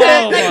love saying Oh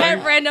that like, my-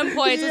 at random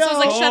points. It's just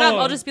like, "Shut up," Yo.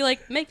 I'll just be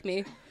like, "Make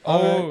me." Oh,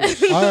 All right.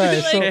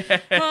 So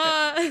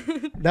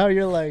Like, now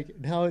you're like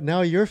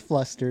now you're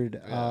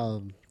flustered.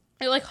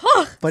 you're like,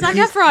 "Huh, But Zac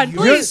he's- Efron,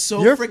 You're please."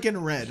 so you're-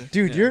 freaking red.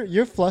 Dude, Yeah.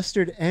 you're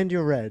flustered and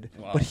you're red,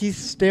 Wow. but he's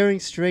staring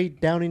straight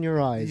down in your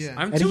eyes. Yeah.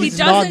 I'm and too- He he's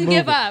not doesn't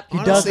give moving. up. He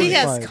Honestly, doesn't He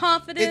has fight.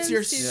 confidence. It's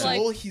your He's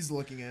soul like, he's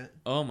looking at.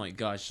 oh my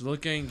gosh,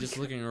 just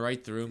looking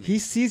right through me. He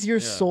sees your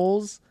Yeah.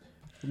 souls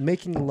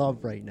making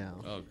love right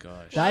now. Oh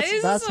gosh. why That's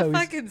is that's this how a he's.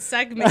 fucking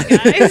segment,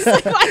 guys?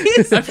 Like, why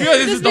is I feel like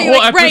this just is the being whole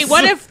like, Ray,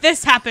 what episode. if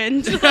this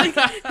happened? Like,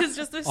 it's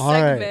just a All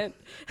right.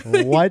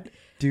 segment. What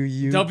do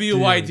you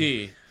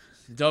WYD.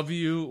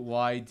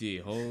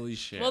 WYD. Holy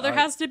shit. Well, there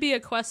I- has to be a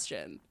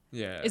question.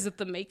 Yeah. Is it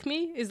the make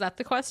me? Is that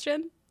the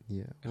question? do?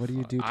 Yeah. What do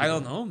you do? I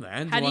don't that? know,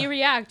 man. How do you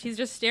react? He's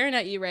just staring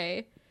at you,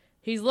 Ray.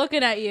 He's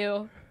looking at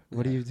you.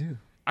 What do you do?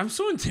 I'm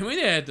so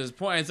intimidated at this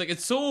point. It's like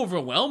it's so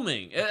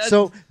overwhelming.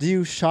 So, do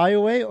you shy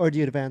away or do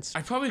you advance?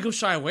 I probably go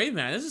shy away,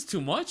 man. This is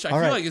too much. I All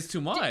feel right. like it's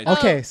too much.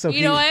 Okay, Oh, so you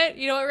he- know what?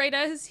 You know what Ray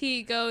does?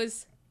 He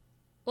goes,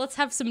 "Let's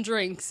have some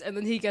drinks," and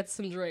then he gets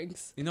some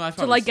drinks You know, I to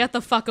probably like get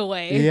the fuck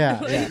away. Yeah,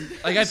 Like, yeah.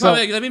 like I So-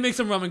 probably like, let me make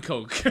some rum and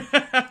coke.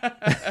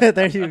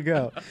 There you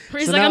go.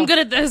 He's So like, now- "I'm good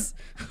at this."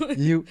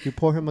 You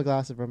pour him a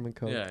glass of rum and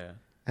coke, yeah,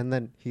 and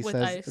then he With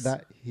says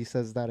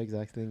ice. that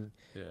exact thing.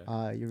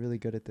 yeah, You're really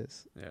good at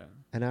this. yeah.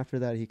 And after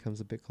that, he comes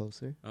a bit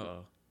closer, Uh oh.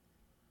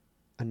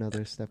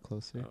 another step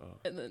closer, Uh-oh.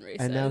 And then Ray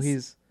and says, now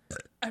he's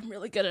 "I'm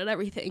really good at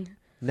everything."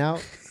 now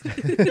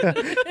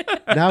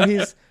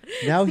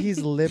now he's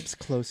lips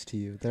close to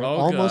you. They're Oh,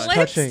 almost God.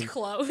 Lips touching.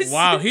 close.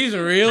 Wow, he's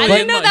really. I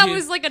didn't know like, that he-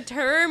 was like a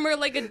term or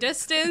like a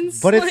distance.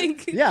 But it's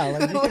like, yeah,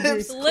 like you can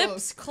Lips be,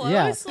 lips close.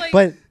 yeah, Like,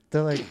 but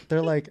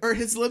they're like Or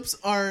his lips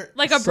are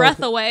like a so breath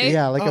cl- away.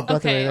 Yeah, like a Oh,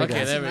 breath okay. away. Okay,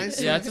 That's there a we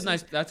nice- Yeah,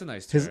 that's a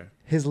nice His term.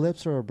 his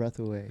lips are a breath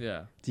away.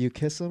 Yeah, Do you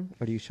kiss him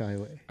or do you shy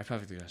away? I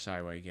probably have to go shy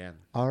away again.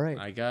 All right,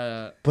 I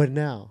gotta. but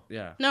now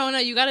Yeah. No,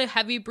 you gotta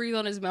heavy breathe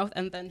on his mouth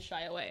and then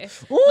shy away.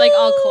 Like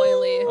all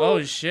coyly.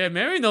 Oh shit,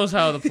 Mary knows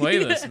how to play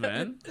this,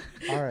 man.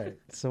 all right.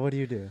 So what do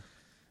you do?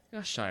 I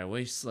gotta shy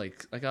away. Just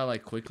like I gotta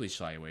like quickly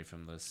shy away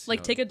from this.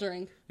 Like take a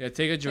drink. Yeah,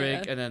 take a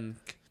drink Yeah. and then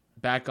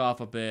back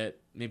off a bit.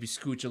 Maybe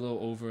scooch a little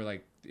over,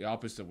 like the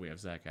opposite way of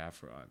Zac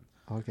Efron.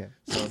 Okay.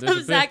 So there's a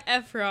bit. Zac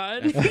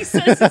Efron. He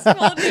says his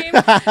full name.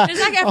 Does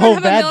Zac Efron Oh, have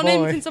a bad middle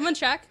name? boy. Can someone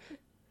check?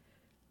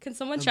 Can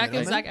someone check if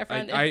middle Zac name?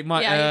 Efron? I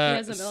my, yeah, he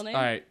has a middle name.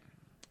 All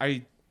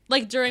right.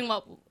 Like during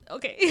what?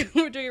 Okay,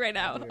 we're doing it right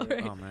now. All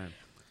right. Oh man.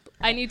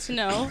 I need to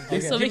know Okay.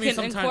 so we Give me can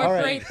some time.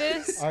 incorporate All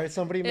this All right.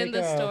 Somebody make in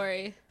the a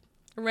story.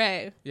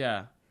 Ray.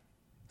 Yeah.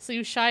 So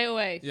you shy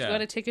away. Yeah. You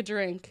gotta take a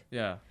drink.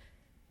 Yeah.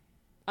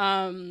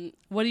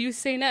 what do you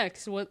say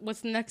next?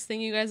 What's the next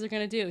thing you guys are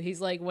gonna do? He's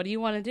like, what do you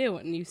want to do?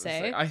 And you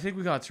say, I think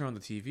we gotta turn on the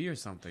TV or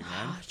something,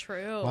 man.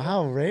 true.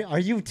 Wow, Ray, are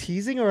you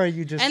teasing or are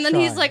you just? And then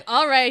shy? he's like,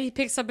 all right. He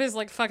picks up his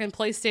like fucking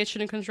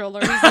PlayStation and controller.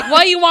 He's like,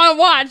 what do you want to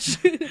watch?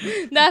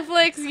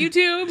 Netflix,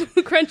 YouTube,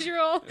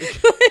 Crunchyroll.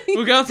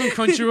 We got some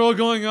Crunchyroll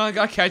going on.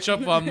 Got catch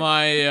up on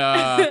my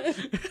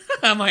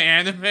on my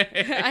anime.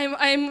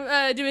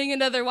 I'm doing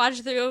another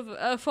watch through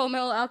of Full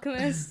Metal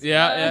Alchemist.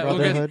 Yeah,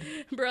 Brotherhood.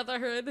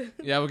 Brotherhood.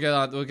 Yeah, we'll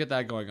get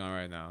that going on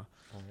right now.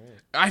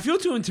 I feel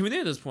too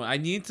intimidated at this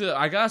point.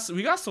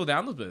 We gotta slow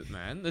down a bit,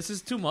 man. This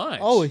is too much.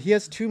 Oh, he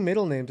has two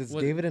middle names. It's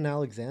What? David and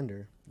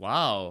Alexander.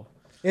 Wow.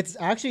 It's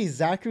actually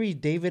Zachary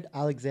David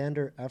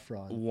Alexander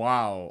Efron.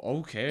 Wow.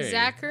 Okay.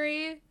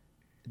 Zachary.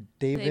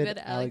 David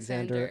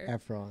Alexander. Alexander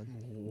Efron.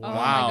 Oh my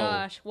Wow.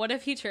 gosh. What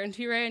if he turned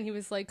to you, Ray, and he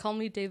was like, call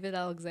me David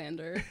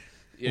Alexander?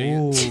 Yeah,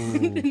 Ooh.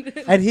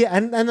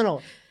 and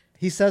no,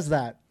 he says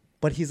that,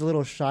 but he's a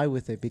little shy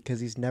with it because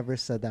he's never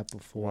said that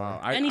before.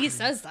 Wow. And he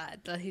says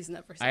that he's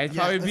never said I'd that.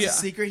 Yeah, probably that's be. a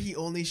secret he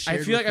only I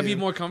shared. feel like with I'd be you.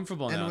 more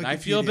comfortable and now. And I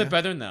feel a Wikipedia. bit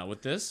better now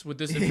with this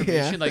information.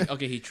 Yeah. Like,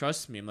 okay, he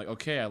trusts me. I'm like,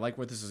 okay, I like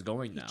where this is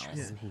going now.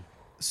 Yeah.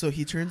 So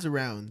he turns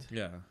around.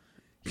 Yeah.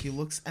 He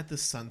looks at the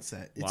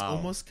sunset. It's Wow.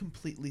 almost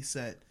completely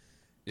set.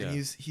 Yeah. And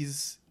he's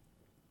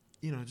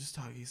just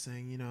talking. He's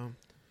saying,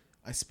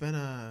 I spent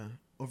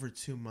over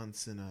 2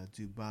 months in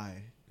Dubai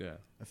Yeah.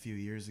 a few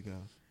years ago.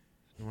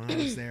 And when I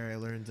was there, I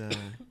learned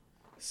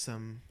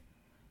some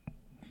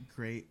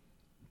great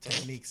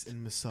techniques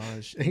in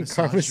massage. In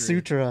Kama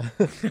Sutra.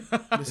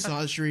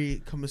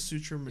 Kama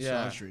Sutra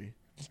massagery.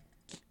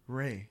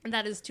 Ray. And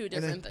that is two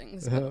different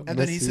things. And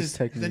then he Masseuse says,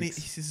 he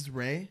techniques. says,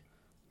 Ray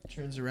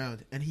turns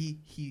around and he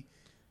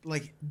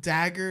like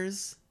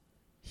daggers.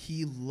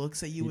 He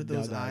looks at you He with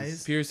those does.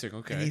 eyes. Piercing.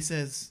 Okay. And he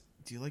says,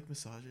 do you like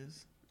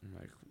massages? I'm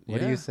like, What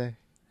do yeah. you say?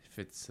 If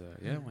it's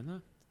yeah, why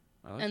not?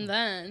 I like And it.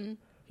 then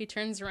he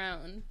turns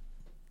around,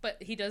 but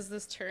he does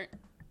this turn.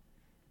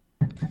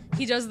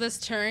 He does this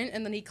turn,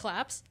 and then he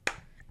claps,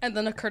 and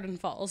then a curtain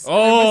falls. on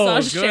Oh, the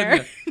massage chair.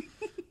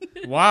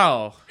 goodness.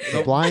 Wow.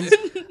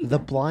 The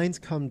blinds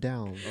come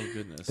down. Oh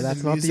goodness. But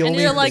that's The not music the And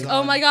only. you're like, is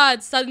oh on. my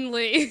god!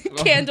 Suddenly,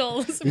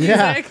 candles,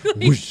 yeah. music. like-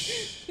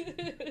 Whoosh.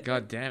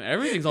 God damn,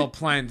 everything's all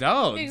planned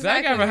out.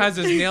 Exactly. Zach ever has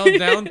his nailed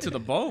down to the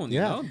bone.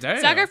 Yeah. You know?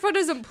 Damn. Zac Efron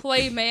doesn't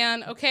play,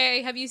 man.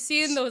 Okay, have you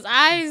seen those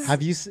eyes?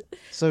 Have you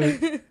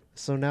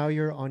so now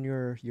you're on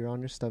your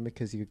stomach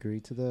because you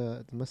agreed to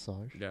the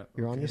massage. Yeah.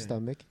 You're on your Okay.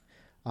 stomach,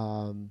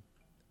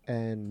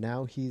 and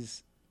now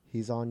he's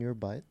on your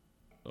butt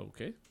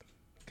Okay.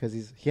 because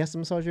he has to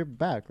massage your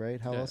back, right?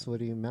 How Yeah. else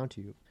would he mount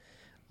you?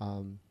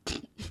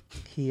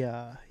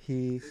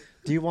 He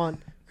do you want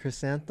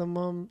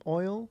chrysanthemum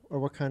oil or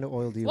what kind of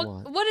oil do you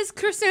want? What is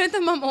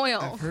chrysanthemum oil?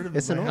 I've heard of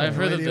It's it. an but I oil. have I've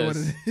no heard of idea what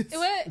this. it is.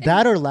 What?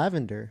 That or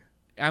lavender?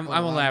 I'm Oh,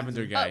 a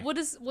lavender guy. What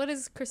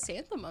does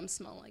chrysanthemum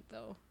smell like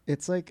though?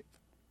 It's like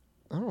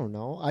I don't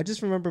know. I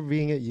just remember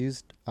being it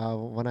used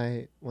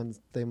when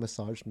they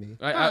massaged me.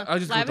 I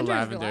just go with the Lavender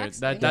lavender.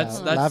 is relaxing. That's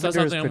Yeah, that's lavender is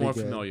something I'm more pretty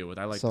good. familiar with.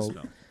 I like So- the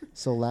smell.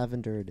 So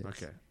lavender it is.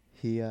 Okay.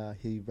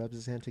 He rubs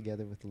his hand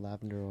together with the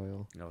lavender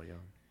oil, Oh yeah.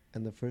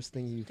 and the first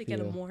thing you To get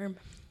him feel warm.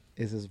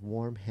 is his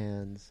warm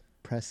hands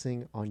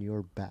pressing on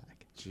your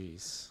back.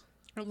 Jeez.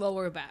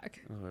 Lower back.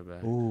 Oh my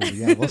bad. Ooh,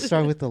 yeah. We'll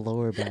start with the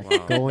lower back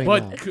Wow. going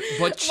but up.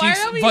 but cheeks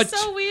Why are we but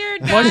so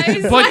weird, but-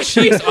 guys? but Why are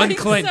cheeks we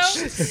unclenched.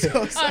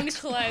 So So-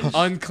 unclenched.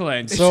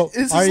 unclenched. So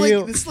This are is like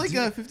you? this is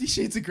like 50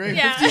 Shades of Grey.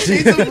 Yeah. 50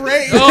 Shades of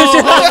Ray.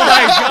 Oh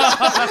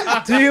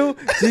my god.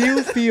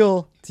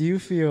 Do you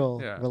feel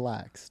Yeah.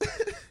 relaxed?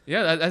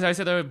 Yeah, as I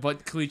said,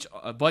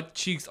 butt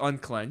cheeks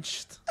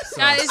unclenched. So.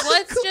 Guys,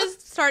 let's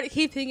just start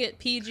keeping it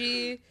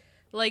PG,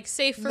 like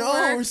safe for No,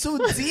 work. we're so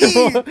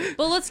deep.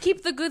 But let's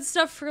keep the good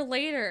stuff for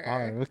later. All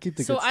right, we'll keep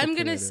the. So good stuff I'm for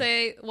gonna later.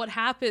 say what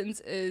happens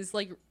is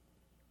like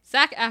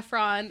Zac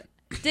Efron,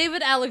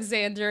 David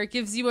Alexander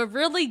gives you a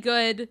really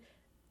good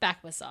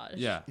back massage.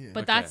 Yeah.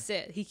 But okay. that's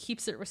it. He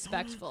keeps it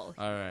respectful.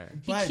 All right.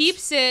 He But-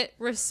 keeps it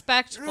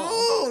respectful.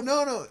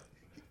 No.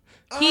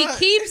 He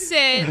keeps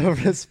it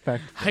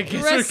respect. I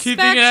guess we're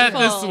keeping it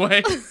this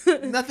way.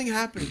 Nothing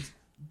happened.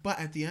 But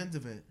at the end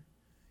of it,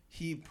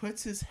 he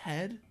puts his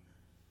head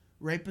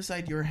right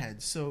beside your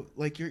head. So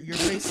like you're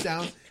face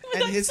down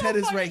and his so head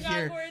is fucking right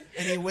here. awkward.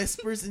 And he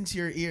whispers into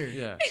your ear.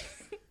 Yeah.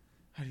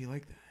 How do you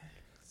like that?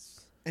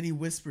 And he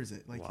whispers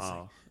it like he's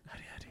Wow.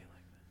 like, how do you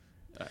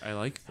like that? I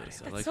like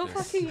this. I like so this.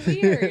 fucking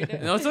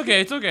weird. No, it's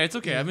okay. It's okay. It's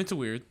okay. I'm into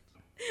weird.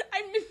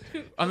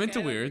 I'm into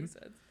that weird. makes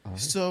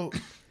sense. So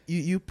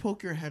you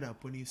poke your head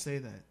up when you say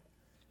that.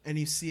 And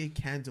you see a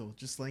candle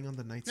just laying on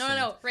the nightstand.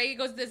 No. Ray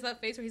goes this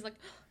that face where he's like,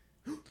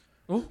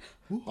 Oh.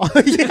 Oh,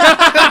 yeah.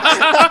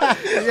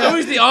 I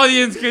wish the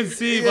audience can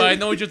see, but I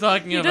know what you're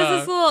talking he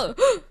about. does this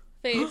little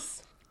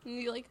face,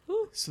 and you're like,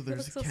 "Ooh." So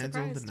there's a look so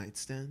candle on the surprised.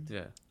 nightstand.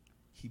 Yeah.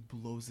 He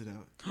blows it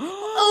out.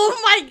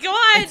 Oh my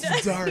god!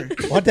 It's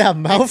dark. What that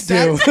mouth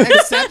do?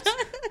 except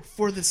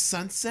for the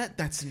sunset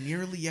that's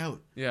nearly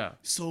out. Yeah.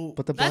 So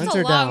But the That's blinds a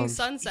are long down.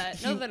 sunset.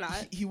 No, they're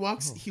not. He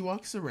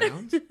walks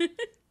around,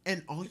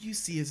 and all you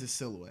see is a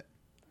silhouette.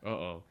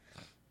 Uh-oh.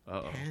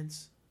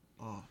 Hands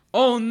off.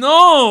 Oh,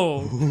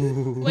 no!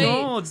 Wait,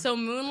 No. so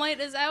Moonlight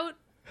is out?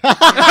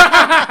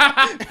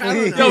 I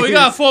don't know. Yo, we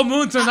got a full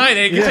moon tonight,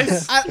 eh,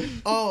 guys?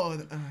 Well,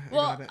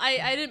 got it.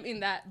 I didn't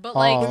mean that, but Oh.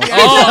 like, Oh, there's I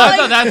like-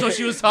 thought that's what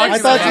she was talking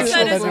there's I thought about. like you that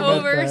said it's that meant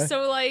over, that.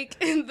 so like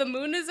the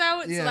moon is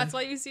out, Yeah. so that's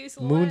why you see a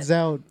silhouette. Moon's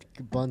out,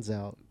 buns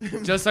out.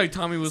 Just like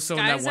Tommy was so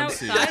in that Skies one out,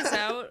 scene. thighs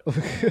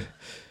out.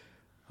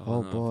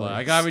 Oh, no, boy. but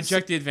I gotta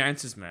reject the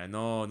advances, man.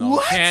 No,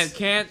 What?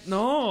 can't,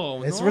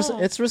 no. It's no.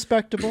 it's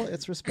respectable.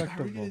 It's How are we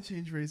respectable. gonna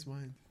change Ray's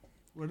mind?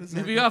 What is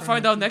Maybe that? we gotta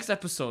find out next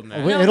episode,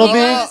 man. Wait, No, it'll he be-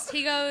 goes,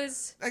 he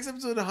goes, Next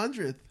episode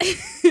 100.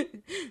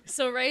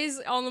 so Ray's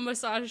on the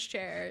massage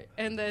chair,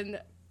 and then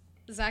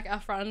Zac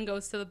Efron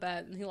goes to the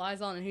bed, and he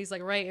lies on, and he's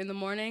like, Ray, in the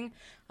morning,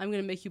 I'm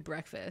gonna make you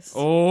breakfast.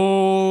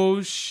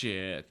 Oh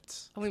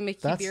shit! I'm gonna make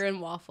you That's- beer and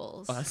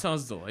waffles. Oh, that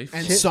sounds delightful.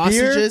 And Chi-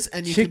 sausages beer,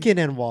 and you chicken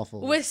and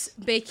waffles. With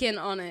bacon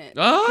on it.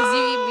 Ah! Because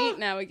you eat meat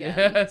now again.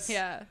 Yes.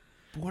 Yeah.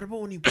 But what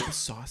about when you put the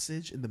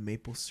sausage in the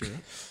maple syrup?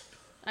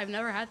 I've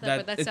never had that, That-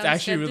 but that it's sounds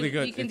actually good. really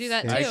good. You can do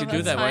It's- that too. I I should That's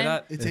do that. Why fine.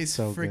 not? It It's tastes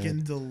so freaking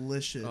good.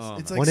 delicious. Oh,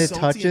 It's my like When it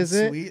salty touches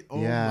and it, sweet.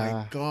 Oh yeah.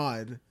 my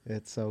god.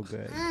 It's so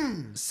good.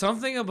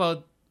 Something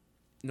about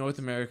North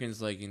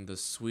Americans liking the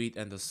sweet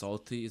and the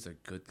salty is a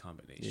good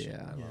combination.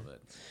 Yeah. I love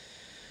it.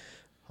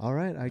 All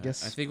right, I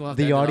guess I think we'll have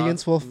to the end it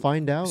audience off. will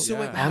find out So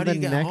wait, Yeah. how on do the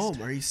you get next.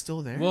 home? Are you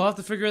still there? We'll have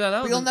to figure that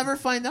out. but you'll never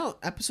find out.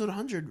 Episode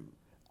 100.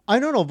 I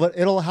don't know, but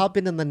it'll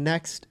happen in the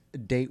next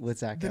date with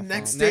Zac The Efron.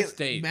 next Next date.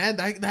 date. Man,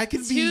 that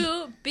could be.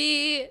 To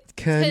be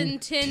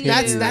Continued. continued.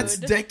 That's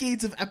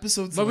decades of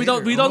episodes. But we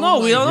later. don't know. We don't Oh know.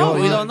 my We don't know.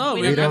 God. We don't know.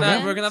 We We're don't gonna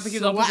know. we're gonna have to keep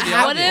So up what with the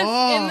What updates. if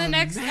in Oh, the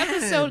next man.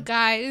 episode,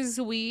 guys,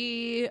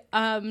 we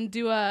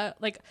do a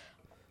like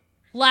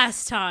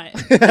last time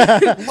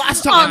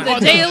Last time on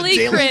the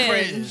Daily Cringe.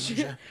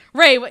 Cringe.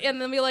 Right, and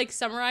then we like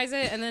summarize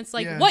it, and then it's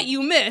like Yeah. what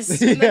you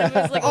missed, and then it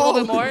was like a little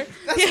bit more.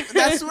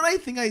 That's what I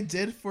think I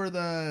did for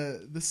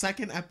the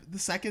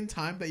second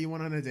time that you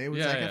went on a date with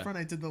Yeah, Zac yeah. Efron.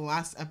 I did the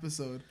last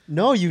episode.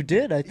 No, you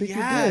did. I think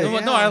Yeah, you No, did.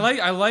 but no,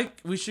 Yeah. I like.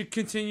 We should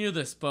continue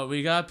this, but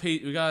we gotta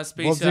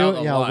space We'll it out do.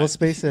 a Yeah, lot. we'll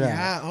space it out.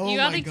 Yeah. Oh You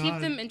got gotta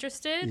keep them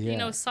interested. Yeah. You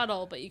know,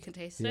 subtle, but you can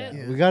taste Yeah. it.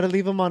 Yeah. We got to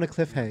leave him on a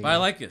cliffhanger. But I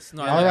like this.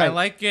 No, All I right.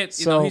 like it.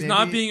 You So- know, he's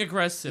not Maybe- being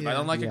aggressive. I yeah.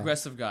 don't like Yeah.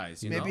 aggressive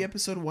guys. You Maybe know,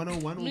 episode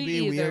 101 will Me be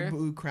either.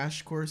 Weeaboo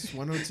Crash Course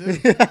 102.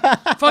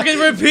 fucking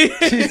repeat.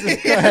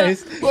 Jesus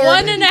Christ.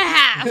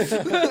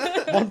 1.5.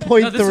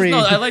 1.3.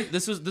 I like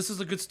this. This was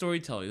a good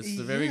storytelling. This is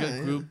a very Yeah,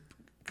 good group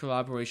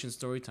collaboration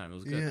story time. It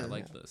was good. Yeah. I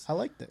like this. I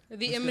liked it.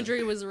 The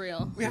imagery was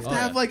real. We have to Oh,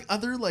 have yeah. like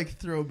other like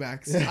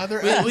throwbacks. Other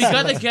We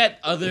gotta get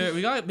other.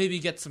 We gotta maybe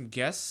get some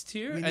guests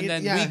here, We and need-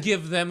 then yeah. we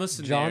give them a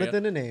scenario.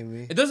 Jonathan and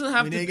Amy. It doesn't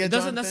have We to. need to get It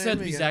doesn't Jonathan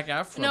necessarily be and Zac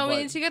Efron. No, we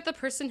but- need to get the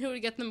person who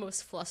would get the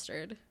most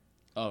flustered.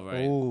 Oh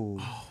right. Oh.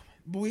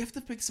 But we have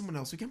to pick someone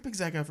else. We can't pick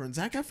Zac Efron.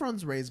 Zac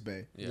Efron's Ray's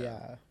bae.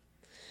 Yeah.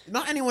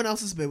 Not anyone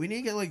else's bae. We need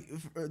to get like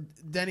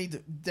Danny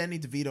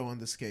DeVito on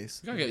this case.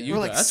 We gotta get you. Or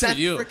like That's Seth for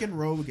you. freaking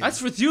Rogen.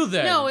 That's with you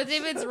then. No, with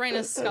David's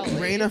Raina Scully.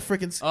 Raina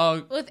freaking.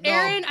 Oh, With No.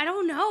 Aaron, I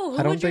don't know. Who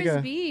I don't would think yours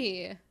I-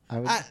 be? I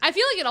would, I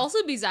feel like it'd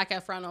also be Zac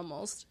Efron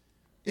almost.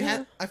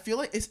 I feel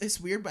like it's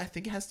weird, but I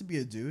think it has to be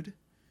a dude.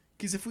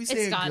 Because if we say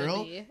It's a gotta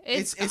girl, be.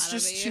 it's It's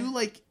just gotta be. too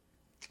like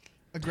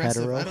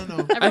aggressive. Hetero. I don't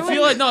know. I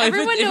feel like no. If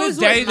Everyone it's knows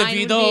Danny what mine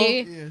would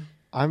DeVito, be. Yeah.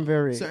 I'm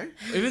very. Sorry.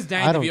 if it's I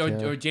Danny don't DeVito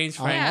care. or James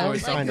I- Franco Yeah, I or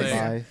was like kind of something.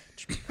 bi.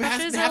 They have,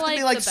 Crushes they are, have to be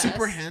like, like the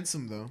super best.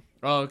 handsome though,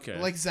 Oh, okay.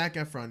 like Zac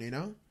Efron. You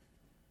know,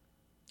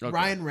 Okay.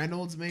 Ryan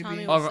Reynolds Tommy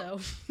maybe. Oh,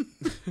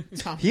 Wiseau.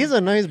 Tom- He's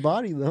a nice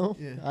body though.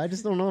 Yeah. I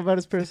just don't know about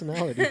his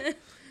personality.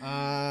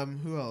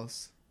 Who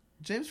else?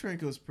 James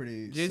Franco's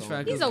pretty. James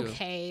solid. Franco- He's Good.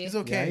 okay. He's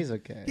okay. Yeah, he's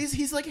okay.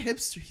 He's like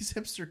hipster. He's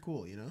hipster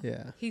cool. You know.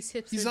 Yeah. He's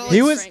hipster. He's not James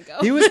He was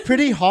Franco. he was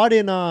pretty hot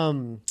in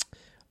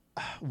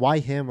Why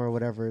Him or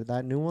whatever,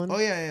 that new one. Oh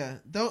yeah.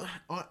 Don't.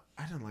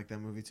 I don't like that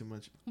movie too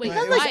much. Wait, But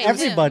not it was- Why Like Him?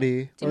 everybody. Do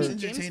you it Or- was mean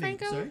James entertaining.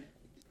 Franco? Sorry?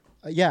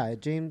 yeah,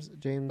 James.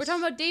 We're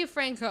talking about Dave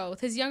Franco with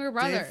his younger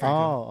brother. Dave Franco.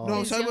 Oh, No, I oh.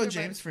 was His talking about younger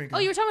James brother. Franco. Oh,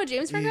 you were talking about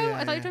James Franco? Yeah,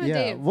 I thought you were talking yeah.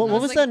 about Dave. What I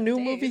was like, that new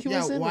Dave. movie he Yeah,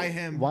 was in? Why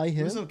Him? Why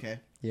It was Him? okay.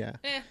 Yeah.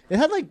 Eh. It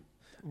had like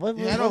what?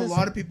 It had a what is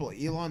lot it? of people.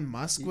 Elon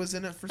Musk was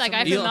in it for That some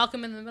guy reason. from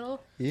Malcolm in the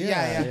Middle. Yeah,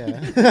 Yeah, yeah.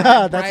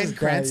 That's Bryan his guy,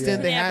 Cranston, yeah.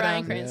 They Yeah, had, Bryan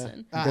um,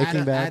 Cranston. Breaking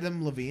Adam, Bad.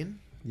 Adam Levine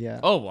Yeah.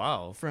 Oh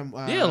wow. from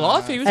Yeah, a lot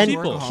of famous and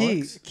people.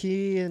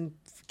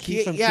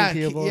 Key from yeah,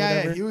 Key People or yeah,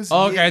 whatever. he was.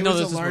 Oh, okay, I he know was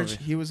this a large.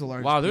 movie. He was a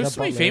large. Wow, there's The so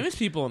many Butler. famous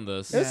people in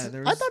this. It was- Yeah,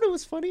 there I was- thought it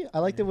was funny. I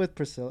liked it with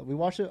Priscilla.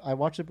 I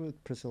watched it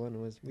with Priscilla,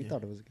 and we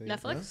thought it was good.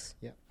 Netflix?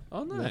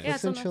 Oh nice. Yeah,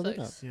 it's on and chill it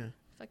Netflix. up. Yeah,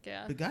 Fuck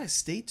yeah. but guys,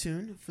 stay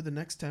tuned for the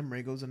next time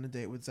Ray goes on a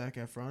date with Zac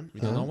Efron.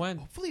 We don't know Yeah. when.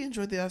 Hopefully, you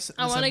enjoyed this.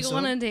 I want to go episode.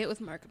 on a date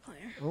with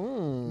Markiplier.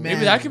 Mm. Man,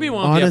 Maybe that could be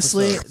one of the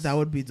honestly, episodes. that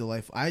would be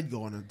delightful. I'd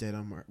go on a date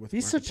with.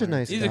 He's such a Markiplier.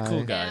 nice He's a guy.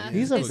 cool guy. Yeah.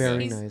 He's a cool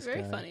very He's nice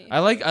very guy. funny. I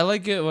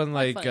like it when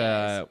like funny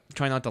guys.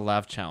 try not to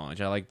laugh challenge.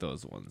 I like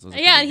those ones. Those are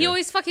Yeah, pretty and he good.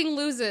 always fucking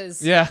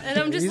loses. Yeah. And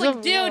I'm just He's like,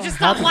 a dude, just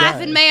stop happy guy.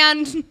 laughing, man.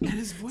 And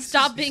his voice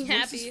Stop is, being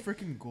his voice happy. is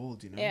freaking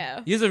gold, you know.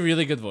 Yeah. He has a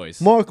really good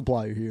voice.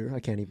 Markiplier here. I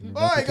can't even.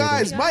 All right, replicate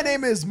guys. it. My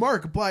name is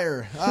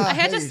Markiplier. I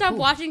had to Hey, stop ooh.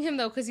 watching him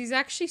though because he's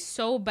actually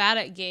so bad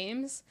at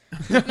games. I'm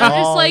just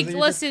like, so you're just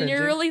listen, you're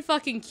cringing? really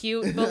fucking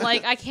cute, but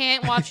like, I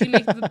can't watch you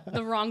make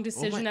the wrong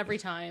decision every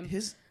time.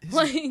 His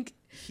Like,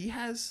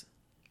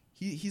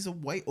 he's a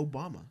white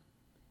Obama.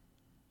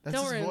 That's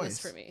don't his ruin voice.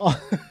 this for me.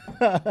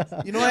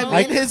 You know what I No.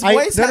 mean? His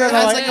voice no, no, no,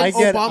 has like I an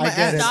get it, Obama I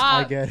get it, esque.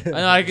 I get it. I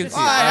know, I can see.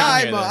 Hi,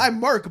 I can hear that.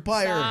 I'm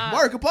Markiplier. Stop.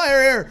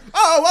 Markiplier here.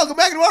 Oh, welcome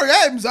back to War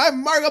Games.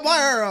 I'm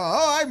Markiplier.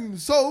 Oh, I'm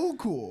so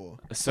cool.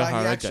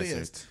 Sahara he actually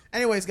Desert. is.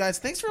 Anyways, guys,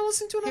 thanks for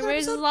listening to He another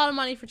raises a episode. lot of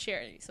money for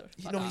charity, so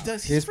fuck No, off. he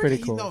does. He's pretty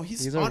freaking- cool. No,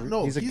 he's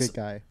a good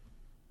guy.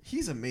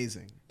 He's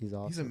amazing. He's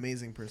awesome. He's an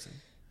amazing person.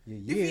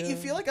 Yeah. You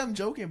feel like I'm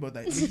joking about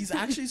that. He's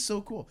actually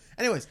so cool.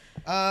 Anyways,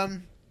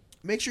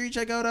 make sure you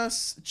check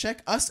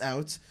us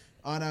out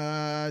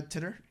on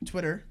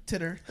Twitter.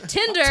 Tinder.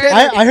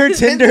 I heard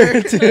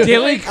Tinder. too.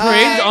 Daily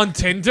cringe on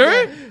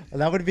Tinder?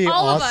 That would be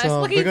All awesome. of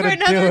us looking We're for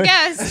gonna do another it.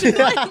 guest.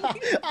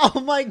 Like, Oh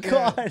my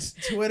god.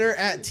 Twitter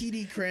at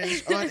TD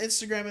Cringe, on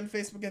Instagram and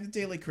Facebook at the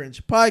Daily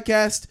Cringe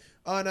Podcast,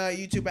 on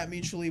YouTube at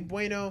Mutually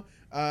Bueno.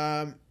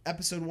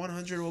 Episode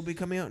 100 will be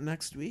coming out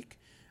next week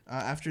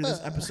after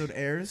this episode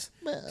airs.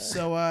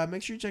 So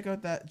make sure you check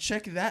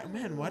that.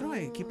 Man, why do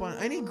I keep on?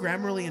 I need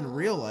Grammarly in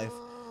real life.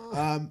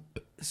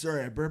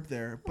 Sorry, I burped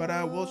there. But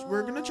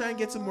we're gonna try and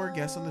get some more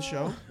guests on the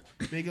show.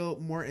 Make it a little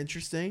more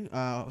interesting.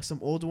 Some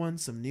old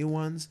ones, some new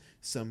ones,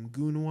 some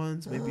goon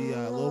ones. Maybe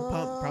Lil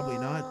Pump. Probably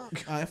not.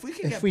 If we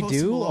can If get we Post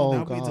do, Malone, oh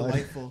that would be God.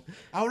 delightful.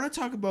 I want to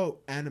talk about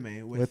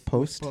anime With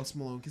Post?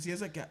 Malone because he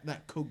has like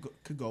that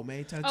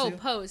Kagome tattoo. oh,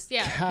 post.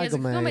 Yeah. He has a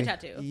Kagome. Kagome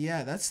tattoo.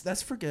 Yeah,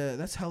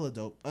 that's hella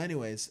dope.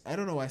 Anyways, I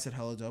don't know why I said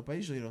hella dope. I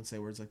usually don't say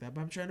words like that, but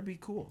I'm trying to be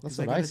cool. That's 'Cause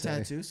I what got I a say.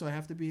 tattoo, so I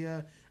have to be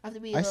I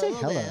say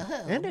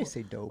hella. And I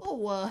say dope.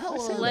 Oh,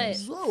 hella Lit,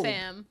 dope.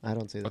 fam. I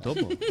don't say that.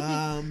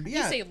 Adobo. You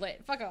Yeah. say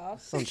lit. Fuck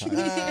off. Sometimes.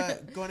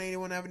 Go on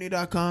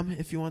 81avenue.com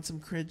if you want some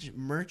cringe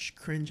merch,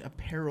 cringe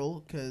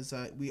apparel, because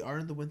we are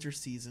in the winter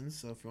season.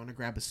 So if you want to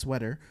grab a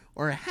sweater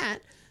or a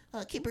hat,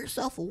 keep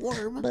yourself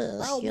warm.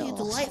 That'll be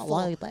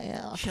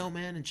delightful. Chill,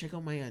 man, and check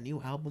out my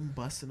new album,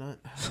 Bustin' Up.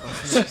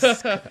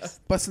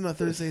 Bustin' Up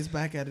Thursdays,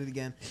 back at it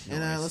again.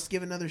 And let's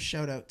give another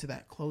shout out to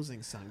that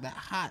closing song, that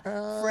hot,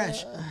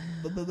 fresh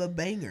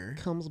banger.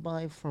 Comes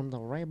by from the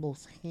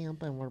Rebels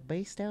camp, and we're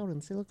based out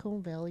in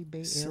Silicon Valley, Bay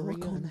Area,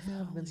 Silicon and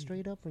have been Valley.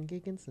 straight up from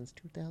gigging since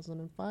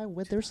 2005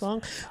 with their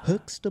song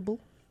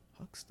Huxtable.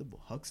 Huxtable.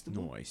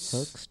 Nice.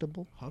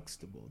 Huxtable.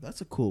 Huxtable.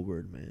 That's a cool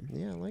word, man.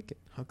 Yeah, I like it.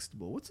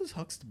 Huxtable. What does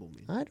Huxtable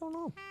mean? I don't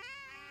know.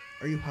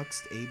 Are you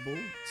able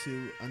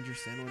to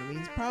understand what it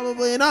means?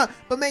 Probably not.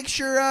 But make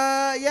sure,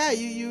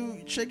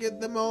 you check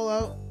them all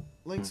out.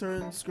 Links are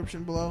in the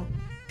description below.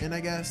 And I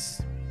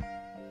guess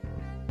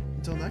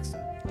until next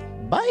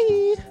time.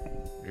 Bye.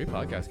 Great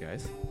podcast,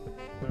 guys.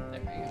 There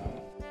we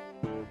go.